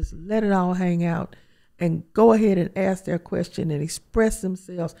can just let it all hang out and go ahead and ask their question and express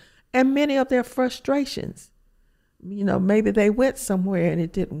themselves and many of their frustrations. You know, maybe they went somewhere and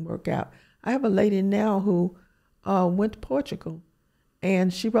it didn't work out. I have a lady now who went to Portugal,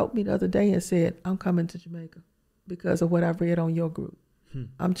 and she wrote me the other day and said, I'm coming to Jamaica because of what I've read on your group.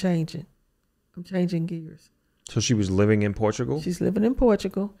 I'm changing gears. So she was living in Portugal? She's living in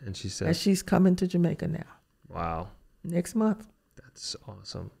Portugal. And she said, and she's coming to Jamaica now. wow. Next month. That's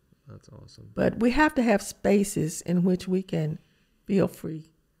awesome. That's awesome. But we have to have spaces in which we can feel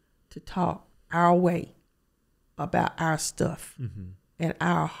free to talk our way about our stuff and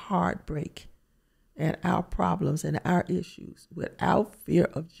our heartbreak and our problems and our issues without fear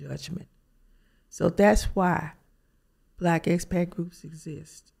of judgment. So that's why Black expat groups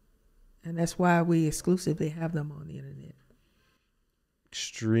exist. And that's why we exclusively have them on the internet.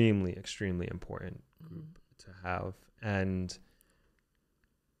 Extremely, extremely important group to have. And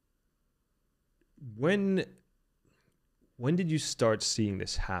when did you start seeing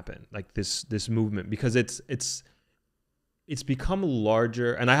this happen, like this movement? Because it's become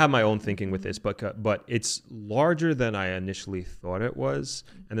larger, and I have my own thinking with this, but it's larger than I initially thought it was.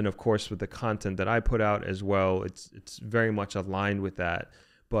 And then, of course, with the content that I put out as well, it's very much aligned with that.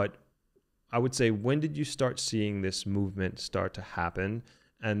 But I would say, when did you start seeing this movement start to happen?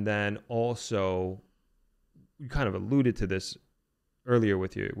 And then also, you kind of alluded to this earlier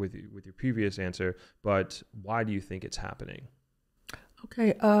with your previous answer, but why do you think it's happening?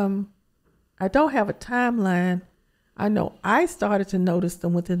 Okay, I don't have a timeline. I know I started to notice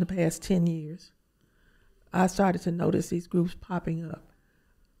them within the past 10 years. I started to notice these groups popping up.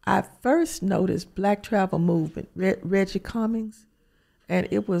 I first noticed Black Travel Movement, Reggie Cummings, and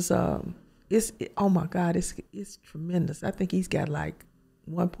it was oh my God, it's tremendous. I think he's got like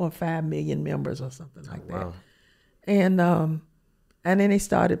 1.5 million members or something like that. Wow. And then they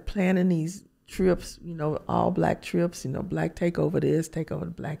started planning these trips, all Black trips, Black take over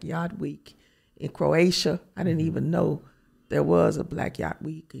the Black Yacht Week in Croatia. I didn't even know there was a Black Yacht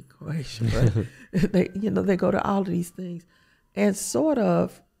Week in Croatia, but they go to all of these things. And sort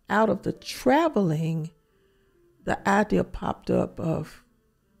of out of the traveling, the idea popped up of,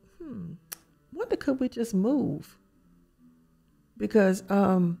 wonder could we just move? Because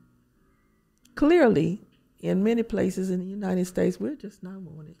clearly, in many places in the United States, we're just not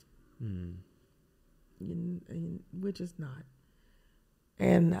wanted. We're just not.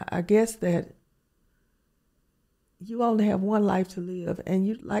 And I guess that you only have one life to live, and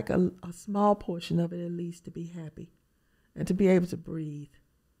you'd like a small portion of it at least to be happy and to be able to breathe.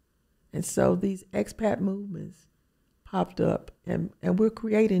 And so these expat movements popped up, and we're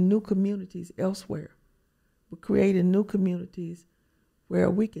creating new communities elsewhere. We're creating new communities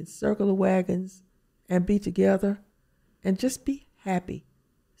where we can circle the wagons and be together and just be happy.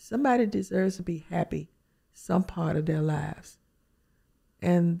 Somebody deserves to be happy some part of their lives.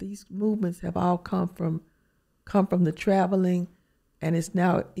 And these movements have all come from the traveling, and it's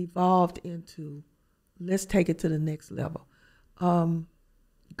now evolved into, let's take it to the next level.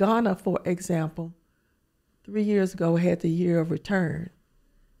 Ghana, for example, 3 years ago had the year of return.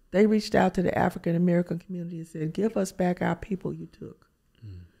 They reached out to the African American community and said, give us back our people you took.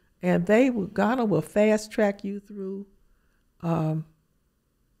 And Ghana will fast track you through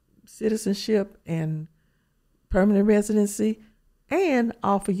citizenship and permanent residency and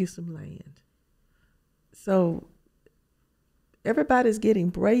offer you some land. So everybody's getting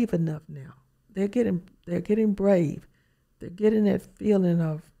brave enough now. They're getting brave. They're getting that feeling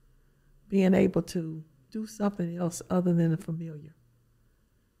of being able to do something else other than the familiar,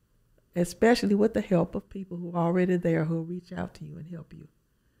 especially with the help of people who are already there, who will reach out to you and help you.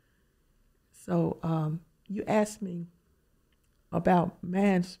 So you asked me about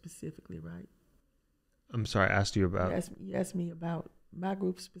man specifically, right? I'm sorry, I asked you about... You asked me about my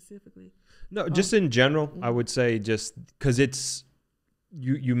group specifically? No, just in general, I would say, just because it's...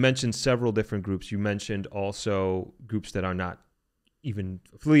 You mentioned several different groups. You mentioned also groups that are not even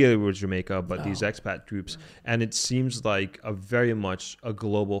affiliated with Jamaica, but these expat groups. Right. And it seems like very much a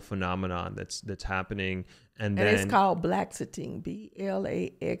global phenomenon that's happening. And then it's called Blexit, Blaxiting.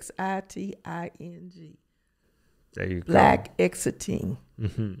 There you go. Blexit.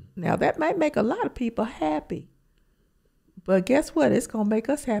 Now, that might make a lot of people happy. But guess what? It's going to make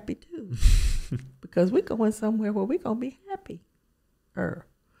us happy, too. Because we're going somewhere where we're going to be happy.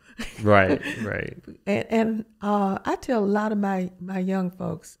 Right. And I tell a lot of my young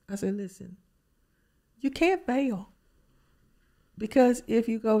folks, I say, listen, you can't fail. Because if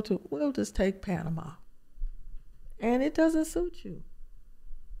you go to, we'll just take Panama, and it doesn't suit you,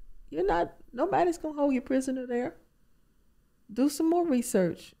 nobody's going to hold you prisoner there. Do some more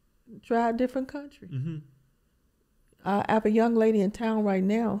research. Try a different country. I have a young lady in town right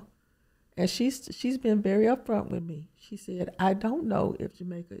now, and she's been very upfront with me. She said, I don't know if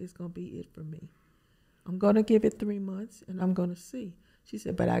Jamaica is going to be it for me. I'm going to give it 3 months, and I'm going to see. She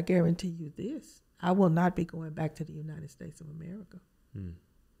said, but I guarantee you this. I will not be going back to the United States of America.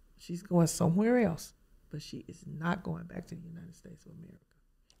 She's going somewhere else, but she is not going back to the United States of America.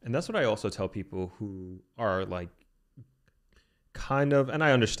 And that's what I also tell people who are like kind of, and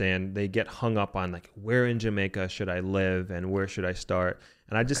I understand, they get hung up on like, where in Jamaica should I live and where should I start?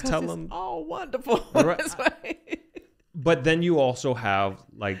 And I just tell them, oh, wonderful. Right. That's right. But then you also have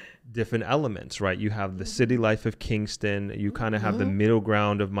like different elements, right? You have the city life of Kingston. You kind of have the middle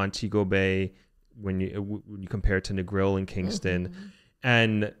ground of Montego Bay when you compare it to Negril and Kingston.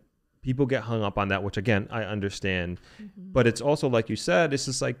 And people get hung up on that, which again, I understand. But it's also, like you said, it's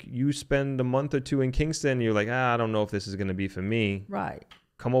just like you spend a month or two in Kingston, you're like, I don't know if this is going to be for me. Right.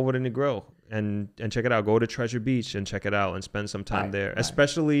 Come over to Negril and check it out. Go to Treasure Beach and check it out and spend some time there. Right.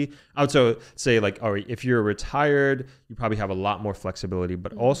 Especially, I would so say, like, all right, if you're retired, you probably have a lot more flexibility.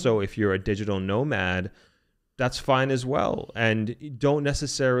 But also, if you're a digital nomad, that's fine as well. And don't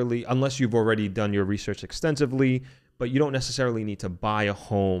necessarily, unless you've already done your research extensively, but you don't necessarily need to buy a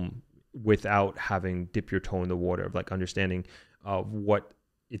home without having dip your toe in the water of like understanding what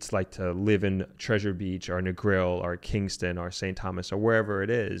it's like to live in Treasure Beach or Negril or Kingston or St. Thomas or wherever it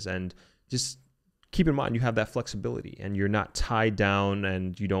is. And just keep in mind, you have that flexibility and you're not tied down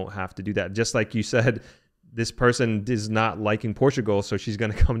and you don't have to do that. Just like you said, this person is not liking Portugal, so she's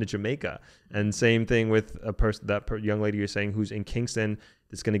going to come to Jamaica. And same thing with a person, young lady you're saying who's in Kingston,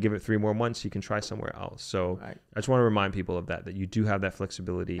 that's going to give it 3 more months. You can try somewhere else. So I just want to remind people of that you do have that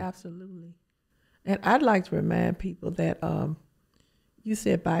flexibility. Absolutely. And I'd like to remind people that you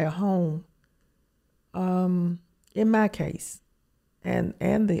said buy a home. In my case, and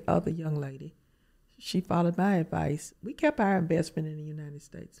the other young lady, she followed my advice. We kept our investment in the United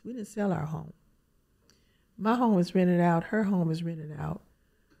States. We didn't sell our home. My home is rented out. Her home is rented out.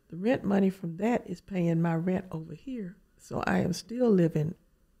 The rent money from that is paying my rent over here. So I am still living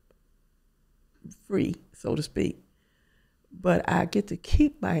free, so to speak. But I get to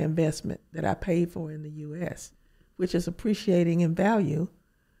keep my investment that I paid for in the U.S., which is appreciating in value.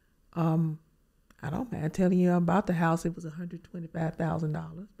 I don't mind telling you about the house. It was $125,000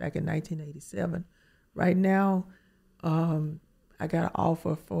 back in 1987. Right now, I got an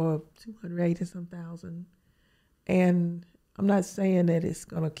offer for $280,000. And I'm not saying that it's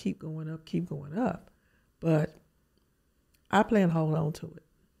going to keep going up, but I plan to hold on to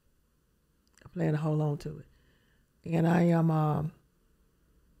it. And I am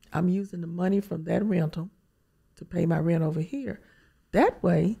I'm using the money from that rental to pay my rent over here. That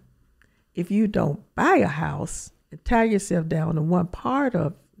way, if you don't buy a house and tie yourself down in one part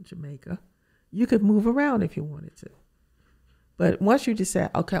of Jamaica, you could move around if you wanted to. But once you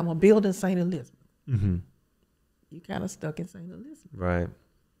decide, okay, I'm going to build in St. Elizabeth, you kind of stuck in St. Elizabeth. Right.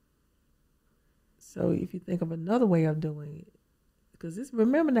 So if you think of another way of doing it, because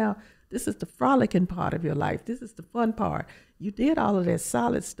remember now, this is the frolicking part of your life. This is the fun part. You did all of that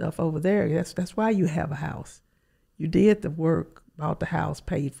solid stuff over there. That's why you have a house. You did the work, bought the house,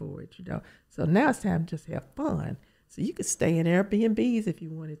 paid for it, So now it's time to just have fun. So you could stay in Airbnbs if you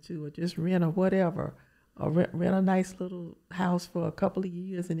wanted to, or just rent or whatever, or rent a nice little house for a couple of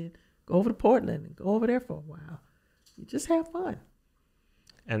years and then go over to Portland and go over there for a while. You just have fun.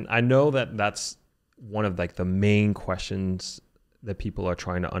 And I know that that's one of like the main questions that people are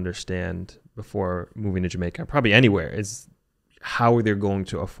trying to understand before moving to Jamaica, probably anywhere, is how they're going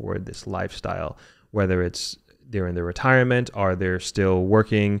to afford this lifestyle, whether it's they're in their retirement or they're still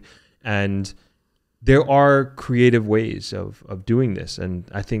working. And there are creative ways of doing this. And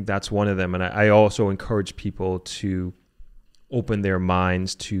I think that's one of them. And I also encourage people to open their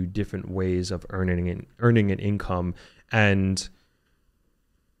minds to different ways of earning an income and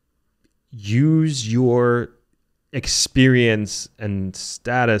use your experience and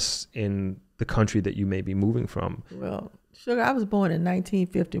status in the country that you may be moving from. Well, Sugar, I was born in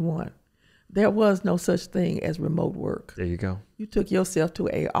 1951. There was no such thing as remote work. There you go. You took yourself to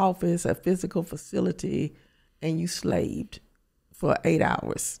an office, a physical facility, and you slaved for 8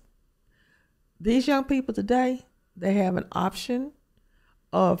 hours. These young people today, they have an option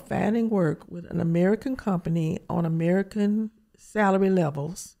of finding work with an American company on American salary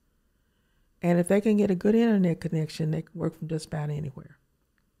levels. And if they can get a good internet connection, they can work from just about anywhere.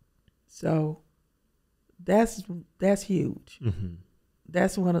 So that's huge. Mm-hmm.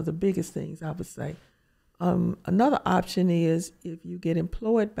 That's one of the biggest things I would say. Another option is if you get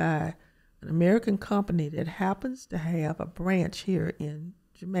employed by an American company that happens to have a branch here in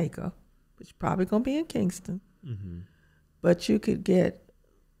Jamaica, which is probably going to be in Kingston, mm-hmm. but you could get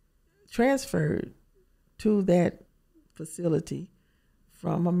transferred to that facility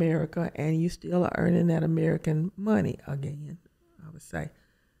from America, and you still are earning that American money again, I would say.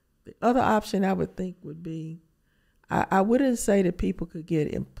 The other option I would think would be, I wouldn't say that people could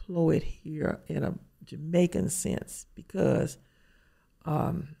get employed here in a Jamaican sense, because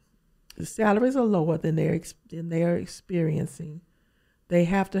the salaries are lower than they're experiencing. They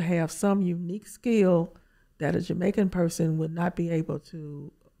have to have some unique skill that a Jamaican person would not be able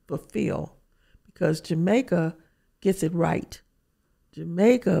to fulfill, because Jamaica gets it right.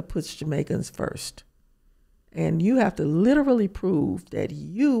 Jamaica puts Jamaicans first. And you have to literally prove that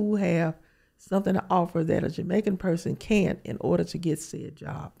you have something to offer that a Jamaican person can't in order to get said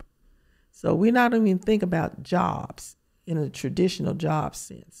job. So we're not even think about jobs in a traditional job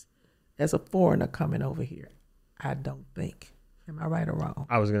sense as a foreigner coming over here. I don't think. Am I right or wrong?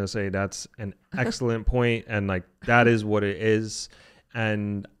 I was going to say that's an excellent point, and like that is what it is.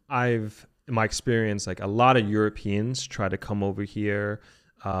 And in my experience, like a lot of Europeans try to come over here,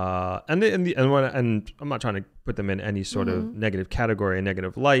 and I'm not trying to put them in any sort of negative category, a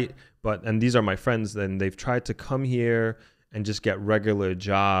negative light, and these are my friends. Then they've tried to come here and just get regular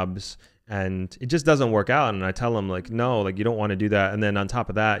jobs, and it just doesn't work out. And I tell them like, no, like you don't want to do that. And then on top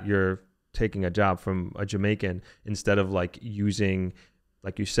of that, you're taking a job from a Jamaican instead of like using,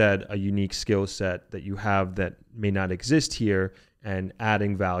 like you said, a unique skill set that you have that may not exist here and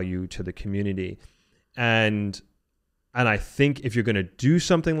adding value to the community. And I think if you're going to do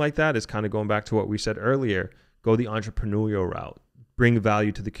something like that, it's kind of going back to what we said earlier, go the entrepreneurial route, bring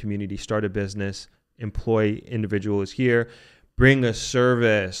value to the community, start a business, employ individuals here, bring a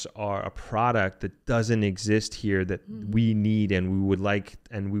service or a product that doesn't exist here that we need and we would like,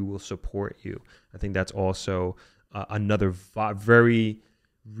 and we will support you. I think that's also another very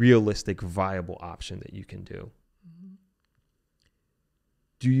realistic, viable option that you can do.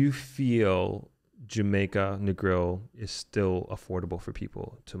 Do you feel Jamaica, Negril is still affordable for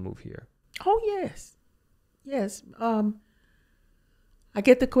people to move here? Oh, yes. Yes. I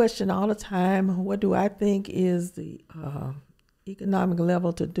get the question all the time, what do I think is the economic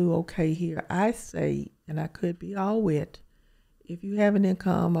level to do okay here? I say, and I could be all wet, if you have an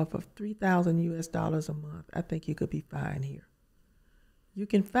income of $3,000 a month, I think you could be fine here. You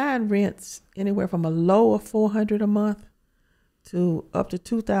can find rents anywhere from a low of $400 a month to up to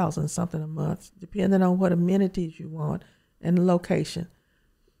 $2,000 something a month, depending on what amenities you want and the location.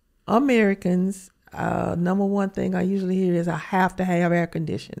 Americans, number one thing I usually hear is I have to have air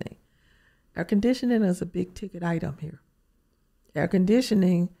conditioning. Air conditioning is a big ticket item here. Air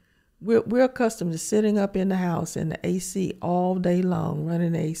conditioning, we're accustomed to sitting up in the house in the AC all day long,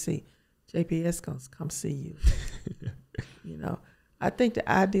 running the AC. JPS gonna come see you. You know, I think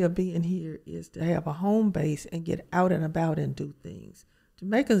the idea of being here is to have a home base and get out and about and do things.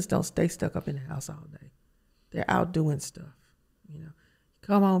 Jamaicans don't stay stuck up in the house all day. They're out doing stuff. You know,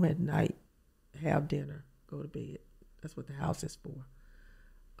 come home at night, have dinner, go to bed. That's what the house is for.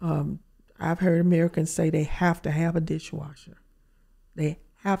 I've heard Americans say they have to have a dishwasher. They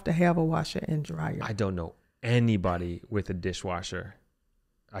have to have a washer and dryer. I don't know anybody with a dishwasher.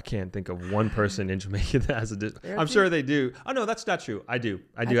 I can't think of one person in Jamaica that has a dishwasher. I'm sure they do. Oh, no, that's not true. I do.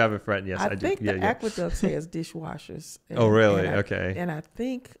 I do have a friend. Yes, I do. I think the Aqueduct has dishwashers. And, oh, really? Okay. And I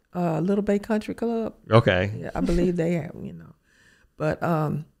think Little Bay Country Club. Okay. Yeah, I believe they have, you know. But,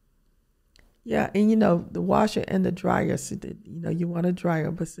 yeah, and, you know, the washer and the dryer, so that, you know, you want a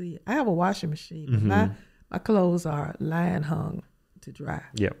dryer. But, see, I have a washing machine. Mm-hmm. My clothes are line hung to dry.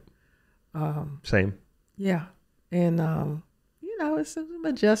 Yep. Same. Yeah. And, you know, it's some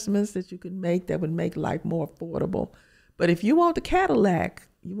adjustments that you can make that would make life more affordable. But if you want the Cadillac,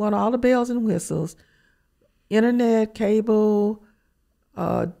 you want all the bells and whistles, internet, cable,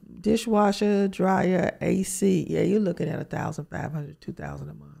 dishwasher, dryer, AC, yeah, you're looking at $1,500, $2,000 a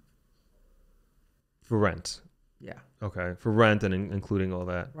month. For rent? Yeah. Okay. For rent and including all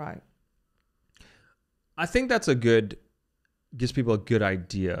that. Right. I think that's gives people a good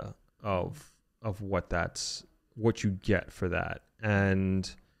idea of what you get for that.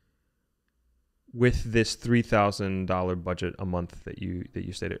 And with this $3,000 budget a month that you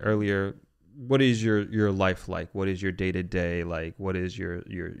stated earlier, what is your life like? What is your day to day like? What is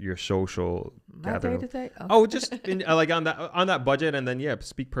your social gathering? Day to day? Oh, just like on that budget, and then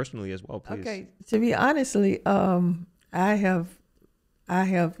speak personally as well, please. Okay. To be honestly, I have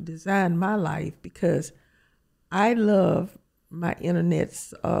designed my life because I love my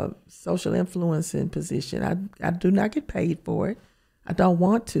internet's social influencing position. I do not get paid for it. I don't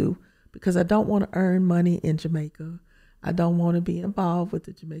want to, because I don't want to earn money in Jamaica. I don't want to be involved with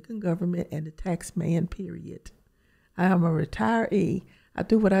the Jamaican government and the tax man, period. I am a retiree. I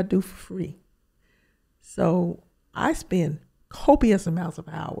do what I do for free. So I spend copious amounts of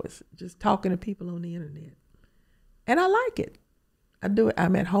hours just talking to people on the internet. And I like it. I do it.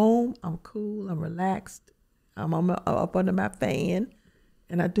 I'm at home. I'm cool. I'm relaxed. I'm up under my fan,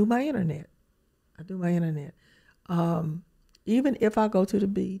 and I do my internet. Even if I go to the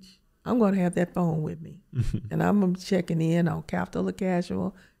beach I'm going to have that phone with me. And I'm checking in on Capital or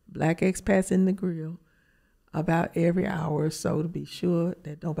Casual, Black Expats in Negril about every hour or so to be sure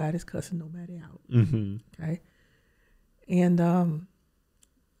that nobody's cussing nobody out. Okay. And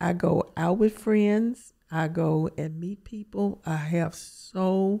I go out with friends. I go and meet people. I have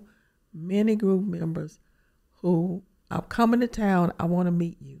so many group members who I'm coming to town. I want to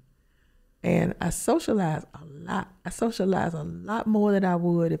meet you. And I socialize a lot. I socialize a lot more than I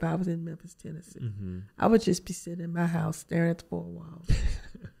would if I was in Memphis, Tennessee. I would just be sitting in my house staring at the four walls.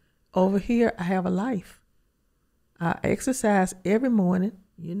 Over here, I have a life. I exercise every morning.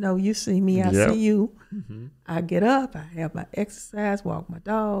 You know, you see me, I see you. I get up, I have my exercise, walk my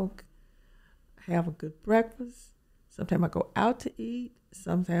dog, have a good breakfast. Sometimes I go out to eat.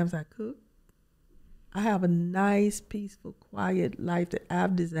 Sometimes I cook. I have a nice, peaceful, quiet life that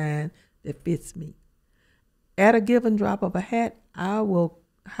I've designed that fits me. At a given drop of a hat, I will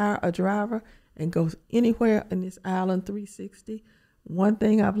hire a driver and go anywhere in this island 360. One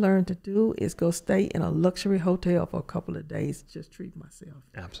thing I've learned to do is go stay in a luxury hotel for a couple of days, just treat myself.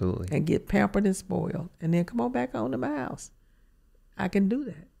 Absolutely. And get pampered and spoiled, and then come on back home to my house. I can do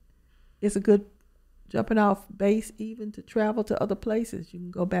that. It's a good jumping off base even to travel to other places. You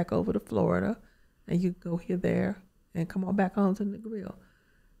can go back over to Florida, and you can go here, there, and come on back home to Negril.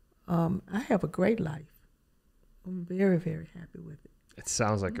 I have a great life. I'm very, very happy with it. It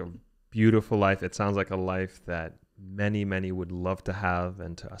sounds like a beautiful life. It sounds like a life that many, many would love to have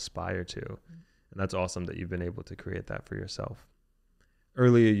and to aspire to. And that's awesome that you've been able to create that for yourself.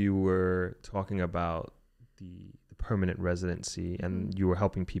 Earlier, you were talking about the permanent residency, and you were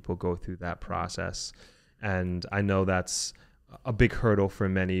helping people go through that process. And I know that's a big hurdle for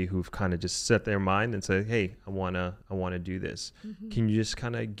many who've kind of just set their mind and say, hey, I want to do this. Can you just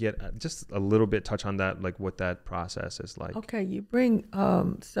kind of get just a little bit touch on that, like what that process is like? Okay, you bring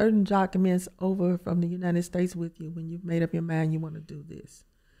certain documents over from the United States with you when you've made up your mind you want to do this.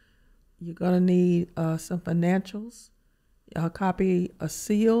 You're going to need some financials, a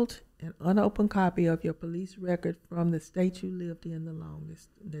sealed and unopened copy of your police record from the state you lived in the longest,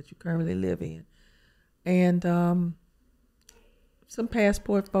 that you currently live in, and some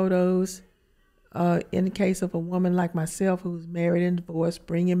passport photos. In the case of a woman like myself who's married and divorced,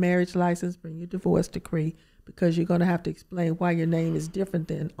 bring your marriage license, bring your divorce decree, because you're going to have to explain why your name is different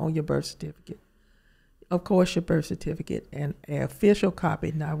than on your birth certificate. Of course, your birth certificate and an official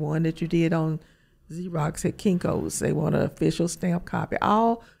copy, not one that you did on Xerox at Kinko's. They want an official stamp copy.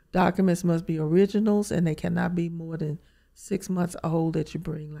 All documents must be originals, and they cannot be more than 6 months old that you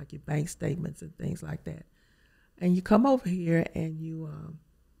bring, like your bank statements and things like that. And you come over here and you're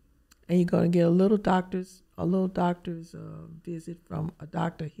going to get a little doctor's visit from a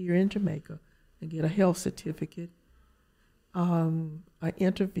doctor here in Jamaica and get a health certificate, an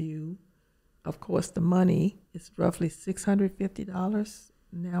interview. Of course, the money is roughly $650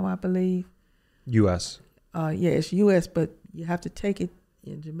 now, I believe. U.S. Yeah, it's U.S., but you have to take it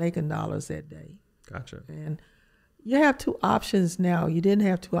in Jamaican dollars that day. Gotcha. And you have two options now. You didn't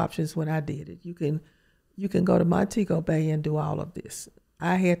have two options when I did it. You can go to Montego Bay and do all of this.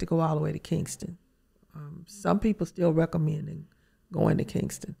 I had to go all the way to Kingston. Some people still recommending going to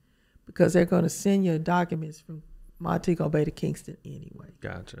Kingston because they're going to send you documents from Montego Bay to Kingston anyway.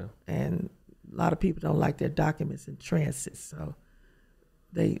 Gotcha. And a lot of people don't like their documents in transit, so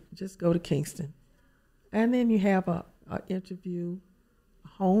they just go to Kingston. And then you have a interview, a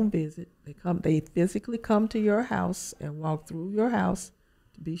home visit. They physically come to your house and walk through your house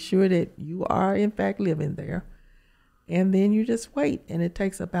to be sure that you are in fact living there. And then you just wait, and it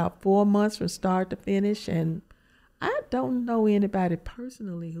takes about 4 months from start to finish. And I don't know anybody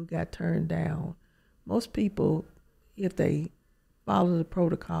personally who got turned down. Most people, if they follow the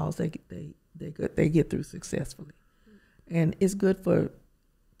protocols, they get through successfully. And it's good for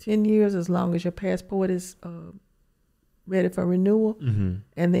 10 years as long as your passport is ready for renewal.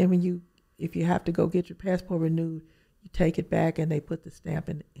 And then if you have to go get your passport renewed, you take it back and they put the stamp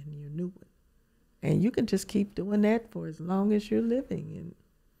in your new one. And you can just keep doing that for as long as you're living and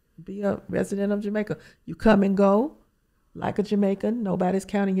be a resident of Jamaica. You come and go like a Jamaican. Nobody's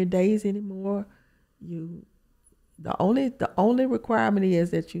counting your days anymore. The only requirement is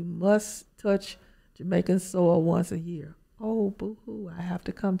that you must touch Jamaican soil once a year. Oh, boo-hoo, I have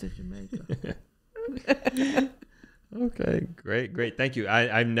to come to Jamaica. Okay, great. Thank you.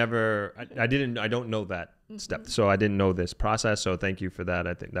 I don't know that step, so I didn't know this process. So thank you for that.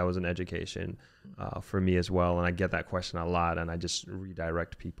 I think that was an education for me as well. And I get that question a lot, and I just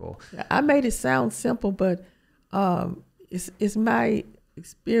redirect people. I made it sound simple, but it's my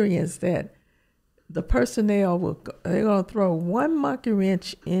experience that the personnel they're going to throw one monkey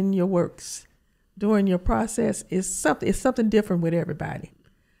wrench in your works during your process. It's something different with everybody.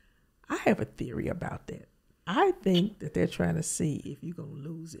 I have a theory about that. I think that they're trying to see if you're going to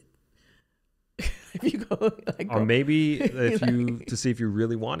lose it. If you go, or maybe to see if you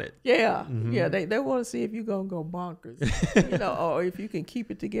really want it. Yeah, yeah. They want to see if you're gonna go bonkers, or if you can keep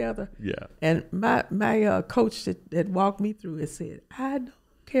it together. Yeah. And my coach that walked me through it said, I don't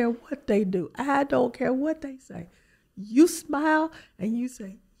care what they do. I don't care what they say. You smile and you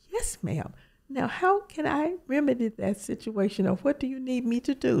say, yes, ma'am. Now, how can I remedy that situation, or what do you need me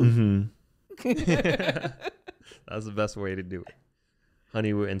to do? That's the best way to do it.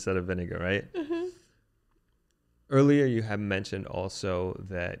 Honey instead of vinegar, right? Earlier, you had mentioned also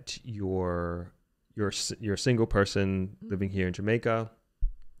that you're a single person living here in Jamaica,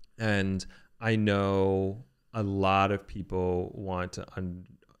 and I know a lot of people want to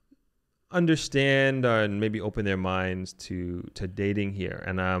understand and maybe open their minds to dating here.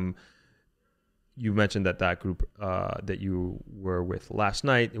 And you mentioned that group that you were with last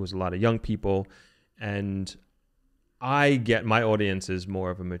night, it was a lot of young people, and I get my audience is more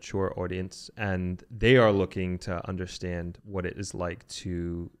of a mature audience, and they are looking to understand what it is like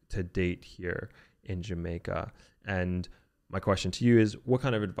to date here in Jamaica. And my question to you is, what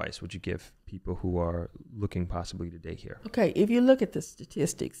kind of advice would you give people who are looking possibly to date here? Okay, if you look at the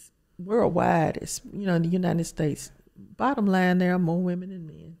statistics worldwide, it's, in the United States, bottom line, there are more women than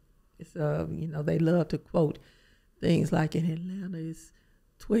men. It's they love to quote things like in Atlanta, it's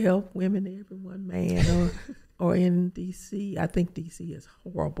 12 women to every one man, or in D.C., I think D.C. is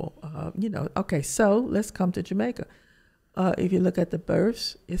horrible. Okay, so let's come to Jamaica. If you look at the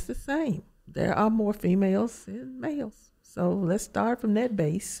births, it's the same. There are more females than males. So let's start from that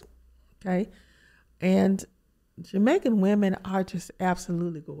base, okay? And Jamaican women are just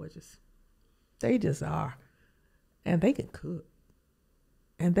absolutely gorgeous. They just are. And they can cook.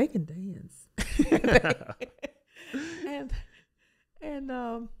 And they can dance. and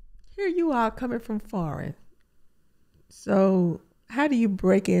here you are coming from foreign. So how do you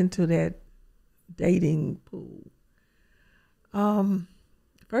break into that dating pool?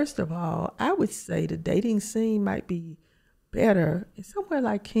 First of all, I would say the dating scene might be better in somewhere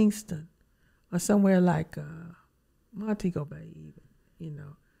like Kingston or somewhere like Montego Bay even,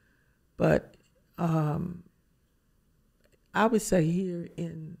 But I would say here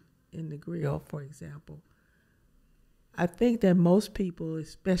in Negril, for example, I think that most people,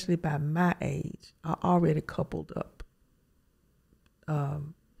 especially by my age, are already coupled up.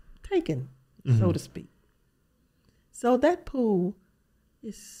 Taken, so to speak. So that pool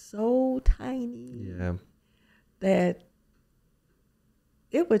is so tiny that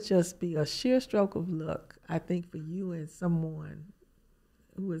it would just be a sheer stroke of luck, I think, for you and someone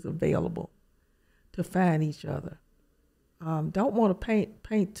who is available to find each other. Don't want to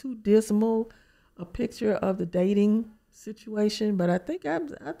paint too dismal a picture of the dating situation, but I think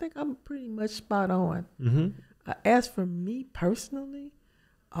I'm pretty much spot on. As for me personally,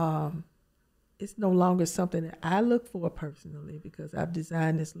 it's no longer something that I look for personally, because I've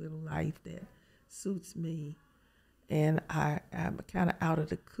designed this little life that suits me, and I'm kind of out of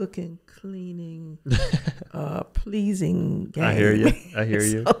the cooking, cleaning, pleasing game. I hear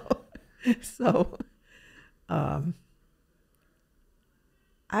you. So, I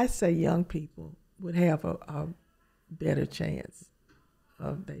say young people would have a better chance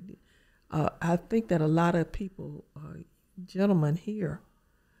of dating. I think that a lot of people, gentlemen here,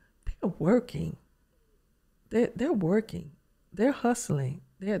 they're working. They're working. They're hustling.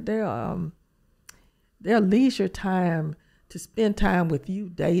 Their leisure time to spend time with you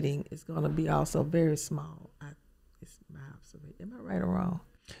dating is going to be also very small. It's my observation. Am I right or wrong?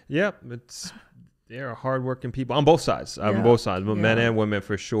 Yeah, they're hardworking people on both sides. On both sides, but men and women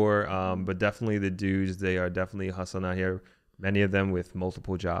for sure. But definitely the dudes, they are definitely hustling out here. Many of them with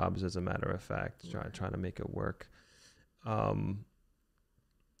multiple jobs, as a matter of fact, trying to make it work.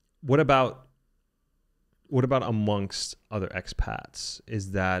 What about amongst other expats?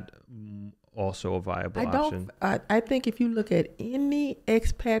 Is that also a viable option? I think if you look at any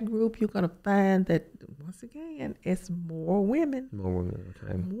expat group, you're going to find that, once again, it's more women. More women,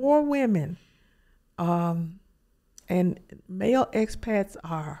 okay. More women. And male expats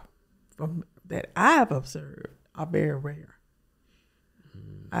that I've observed, are very rare.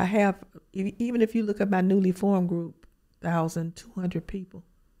 I have, even if you look at my newly formed group, 1,200 people.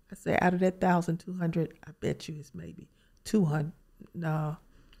 I say out of that 1,200, I bet you it's maybe 200,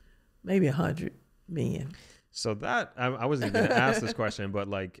 maybe 100 men. So that, I wasn't going to ask this question,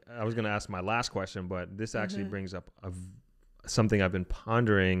 but I was going to ask my last question, but this actually brings up something I've been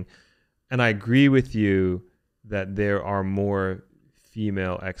pondering, And I agree with you that there are more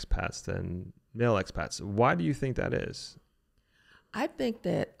female expats than male expats. Why do you think that is? I think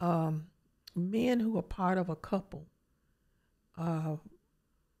that men who are part of a couple,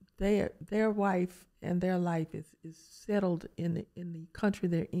 their wife and their life is settled in the country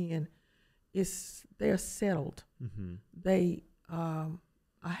they're in. They're settled. Mm-hmm. They are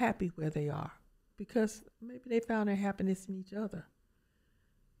happy where they are because maybe they found their happiness in each other.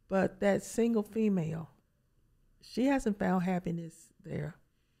 But that single female, she hasn't found happiness there.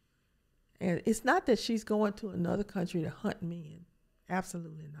 And it's not that she's going to another country to hunt men.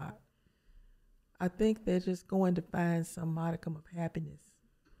 Absolutely not. I think they're just going to find some modicum of happiness.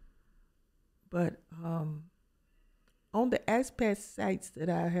 But on the expat sites that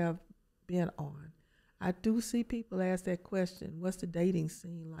I have been on, I do see people ask that question, what's the dating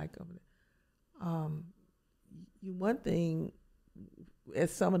scene like over there? One thing,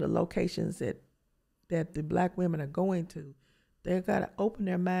 at some of the locations that the black women are going to, they've got to open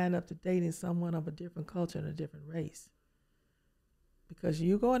their mind up to dating someone of a different culture and a different race. Because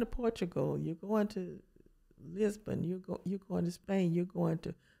you're going to Portugal, you're going to Lisbon, you're going to Spain, you're going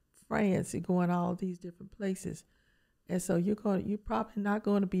to France, you're going to all these different places. And so you're probably not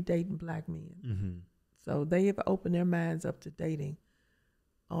going to be dating black men. Mm-hmm. So they have opened their minds up to dating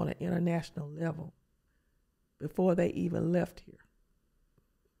on an international level before they even left here.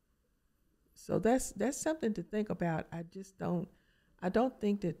 So that's something to think about. I don't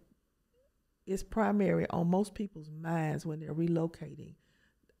think that it's primary on most people's minds when they're relocating.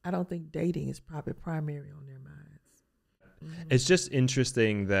 I don't think dating is probably primary on their minds. Mm-hmm. It's just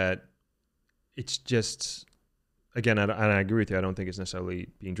interesting that it's just, again, and I agree with you. I don't think it's necessarily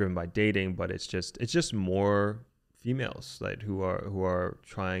being driven by dating, but it's just more females like who are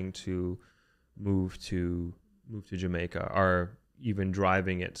trying to move to Jamaica, are even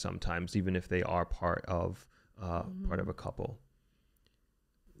driving it sometimes, even if they are part of a couple.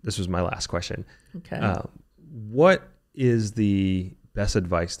 This was my last question. Okay. What is the best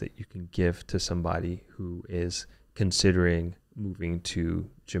advice that you can give to somebody who is considering moving to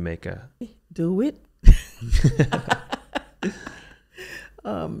Jamaica? Do it.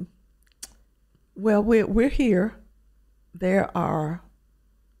 Well, we're here. There are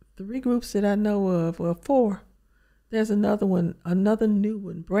 3 groups that I know of. Well, 4. There's another one, another new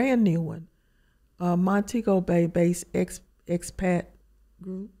one, brand new one. Montego Bay based expat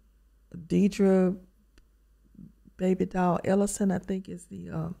group. Deidre Baby Doll Ellison, I think, is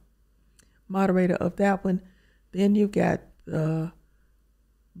the moderator of that one. Then you've got the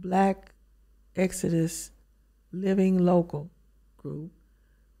Black Exodus Living Local group.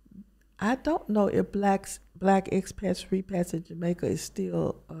 I don't know if Black Expats Repats in Jamaica is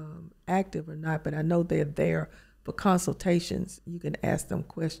still active or not, but I know they're there for consultations. You can ask them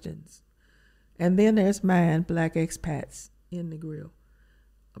questions. And then there's mine, Black Expats in Negril.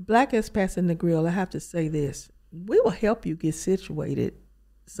 Black Expats in Negril, I have to say this. We will help you get situated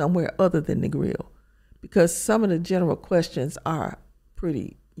somewhere other than Negril because some of the general questions are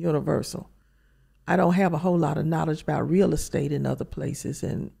pretty universal. I don't have a whole lot of knowledge about real estate in other places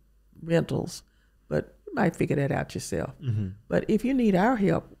and rentals, but you might figure that out yourself. Mm-hmm. But if you need our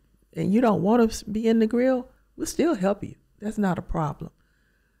help and you don't want to be in Negril, we'll still help you. That's not a problem.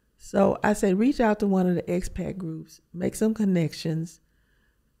 So I say reach out to one of the expat groups, make some connections.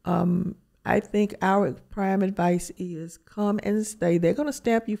 I think our prime advice is come and stay. They're going to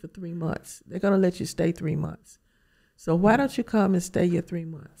stamp you for 3 months. They're going to let you stay 3 months. So why don't you come and stay your 3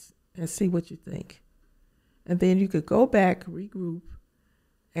 months and see what you think? And then you could go back, regroup,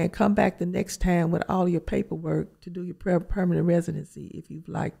 and come back the next time with all your paperwork to do your permanent residency if you've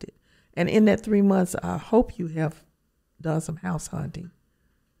liked it. And in that 3 months, I hope you have done some house hunting,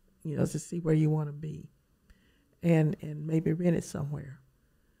 to see where you want to be and maybe rent it somewhere.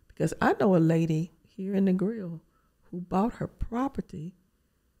 Because I know a lady here in Negril who bought her property,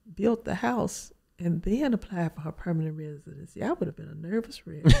 built the house, and then applied for her permanent residency. I would have been a nervous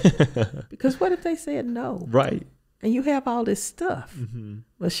wreck. Because what if they said no? Right. And you have all this stuff. Mm-hmm.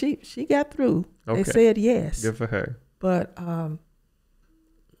 Well, she got through. Okay. They said yes. Good for her. But,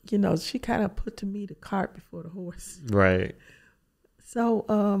 she kind of put to me the cart before the horse. Right.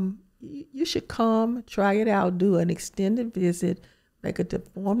 So you should come, try it out, do an extended visit, make a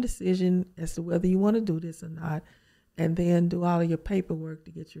informed decision as to whether you want to do this or not, and then do all of your paperwork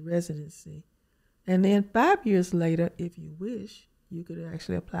to get your residency. And then 5 years later, if you wish, you could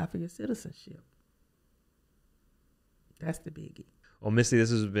actually apply for your citizenship. That's the biggie. Well, Missy,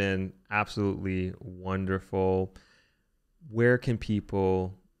 this has been absolutely wonderful. Where can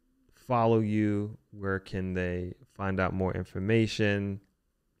people follow you? Where can they find out more information?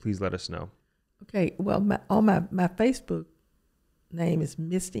 please let us know. Okay. Well, my Facebook name is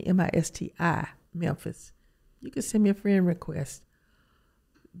Misty, MISTI, Memphis. You can send me a friend request.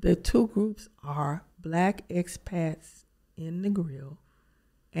 The two groups are Black Expats in Negril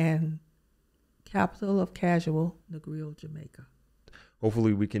and Capital of Casual, Negril, Jamaica.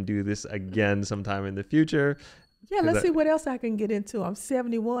 Hopefully we can do this again sometime in the future. Yeah, let's see what else I can get into. I'm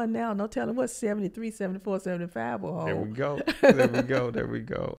 71 now. No telling what 73, 74, 75 will hold. There we go. There we go. There we go.